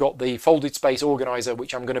 and I've got the folded space organizer,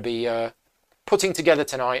 which I'm going to be putting together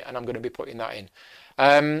tonight, and I'm going to be putting that in.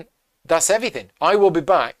 That's everything. I will be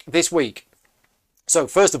back this week. So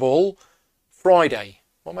first of all, Friday.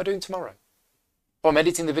 What am I doing tomorrow? Oh, I'm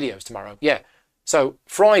editing the videos tomorrow. Yeah. So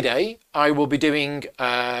Friday, I will be doing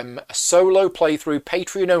a solo playthrough,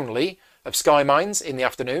 Patreon only, of Sky Mines in the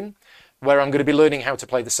afternoon. where I'm going to be learning how to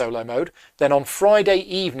play the solo mode. Then on Friday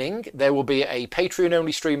evening, there will be a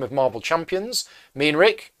Patreon-only stream of Marvel Champions. Me and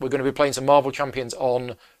Rick, we're going to be playing some Marvel Champions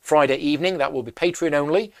on Friday evening. That will be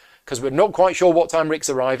Patreon-only, because we're not quite sure what time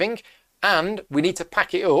Rick's arriving, and we need to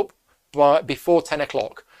pack it up before 10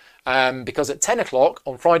 o'clock. Because at 10 o'clock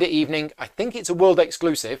on Friday evening, I think it's a world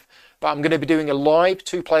exclusive, but I'm going to be doing a live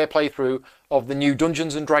 2-player playthrough of the new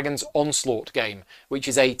Dungeons & Dragons Onslaught game, which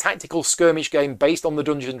is a tactical skirmish game based on the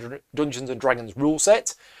Dungeons & Dragons rule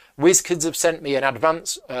set. WizKids have sent me an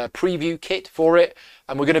advance preview kit for it,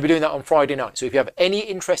 and we're going to be doing that on Friday night. So if you have any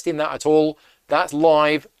interest in that at all, that's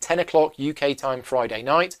live 10 o'clock UK time Friday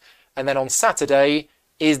night. And then on Saturday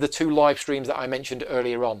is the 2 live streams that I mentioned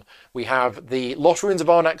earlier on. We have the Lost Ruins of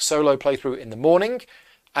Arnak solo playthrough in the morning,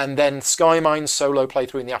 and then Skymine solo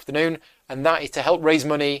playthrough in the afternoon, and that is to help raise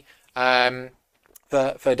money for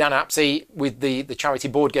Dan Apsey with the charity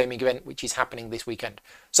board gaming event, which is happening this weekend.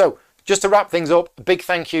 So just to wrap things up, a big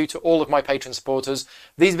thank you to all of my Patreon supporters.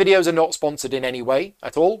 These videos are not sponsored in any way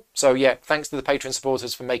at all. So yeah, thanks to the Patreon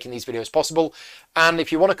supporters for making these videos possible. And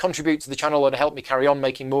if you want to contribute to the channel and help me carry on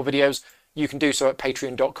making more videos, you can do so at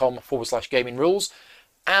patreon.com/gaming rules.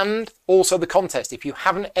 And also the contest. If you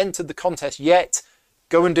haven't entered the contest yet,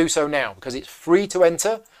 go and do so now, because it's free to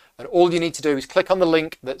enter. And all you need to do is click on the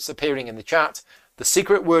link that's appearing in the chat. The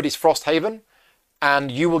secret word is Frosthaven,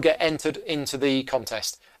 and you will get entered into the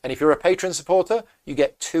contest. And if you're a Patreon supporter, you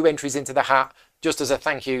get 2 entries into the hat, just as a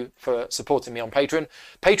thank you for supporting me on Patreon.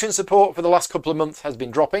 Patreon support for the last couple of months has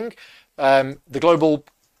been dropping. The global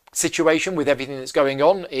situation with everything that's going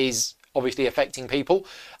on is obviously affecting people.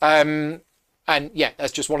 And yeah,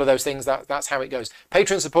 that's just one of those things. That's how it goes.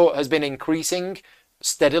 Patreon support has been increasing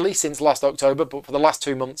steadily since last October, but for the last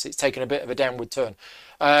 2 months, it's taken a bit of a downward turn.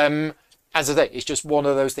 As I say, it's just one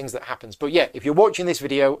of those things that happens. But yeah, if you're watching this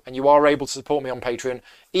video and you are able to support me on Patreon,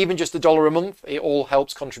 even just $1 a month, it all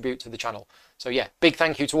helps contribute to the channel. So yeah, big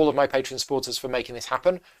thank you to all of my Patreon supporters for making this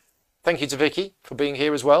happen. Thank you to Vicky for being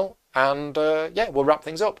here as well. And yeah, we'll wrap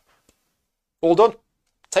things up. All done.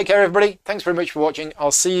 Take care, everybody. Thanks very much for watching.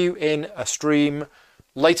 I'll see you in a stream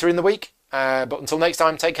later in the week. But until next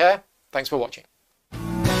time, take care. Thanks for watching.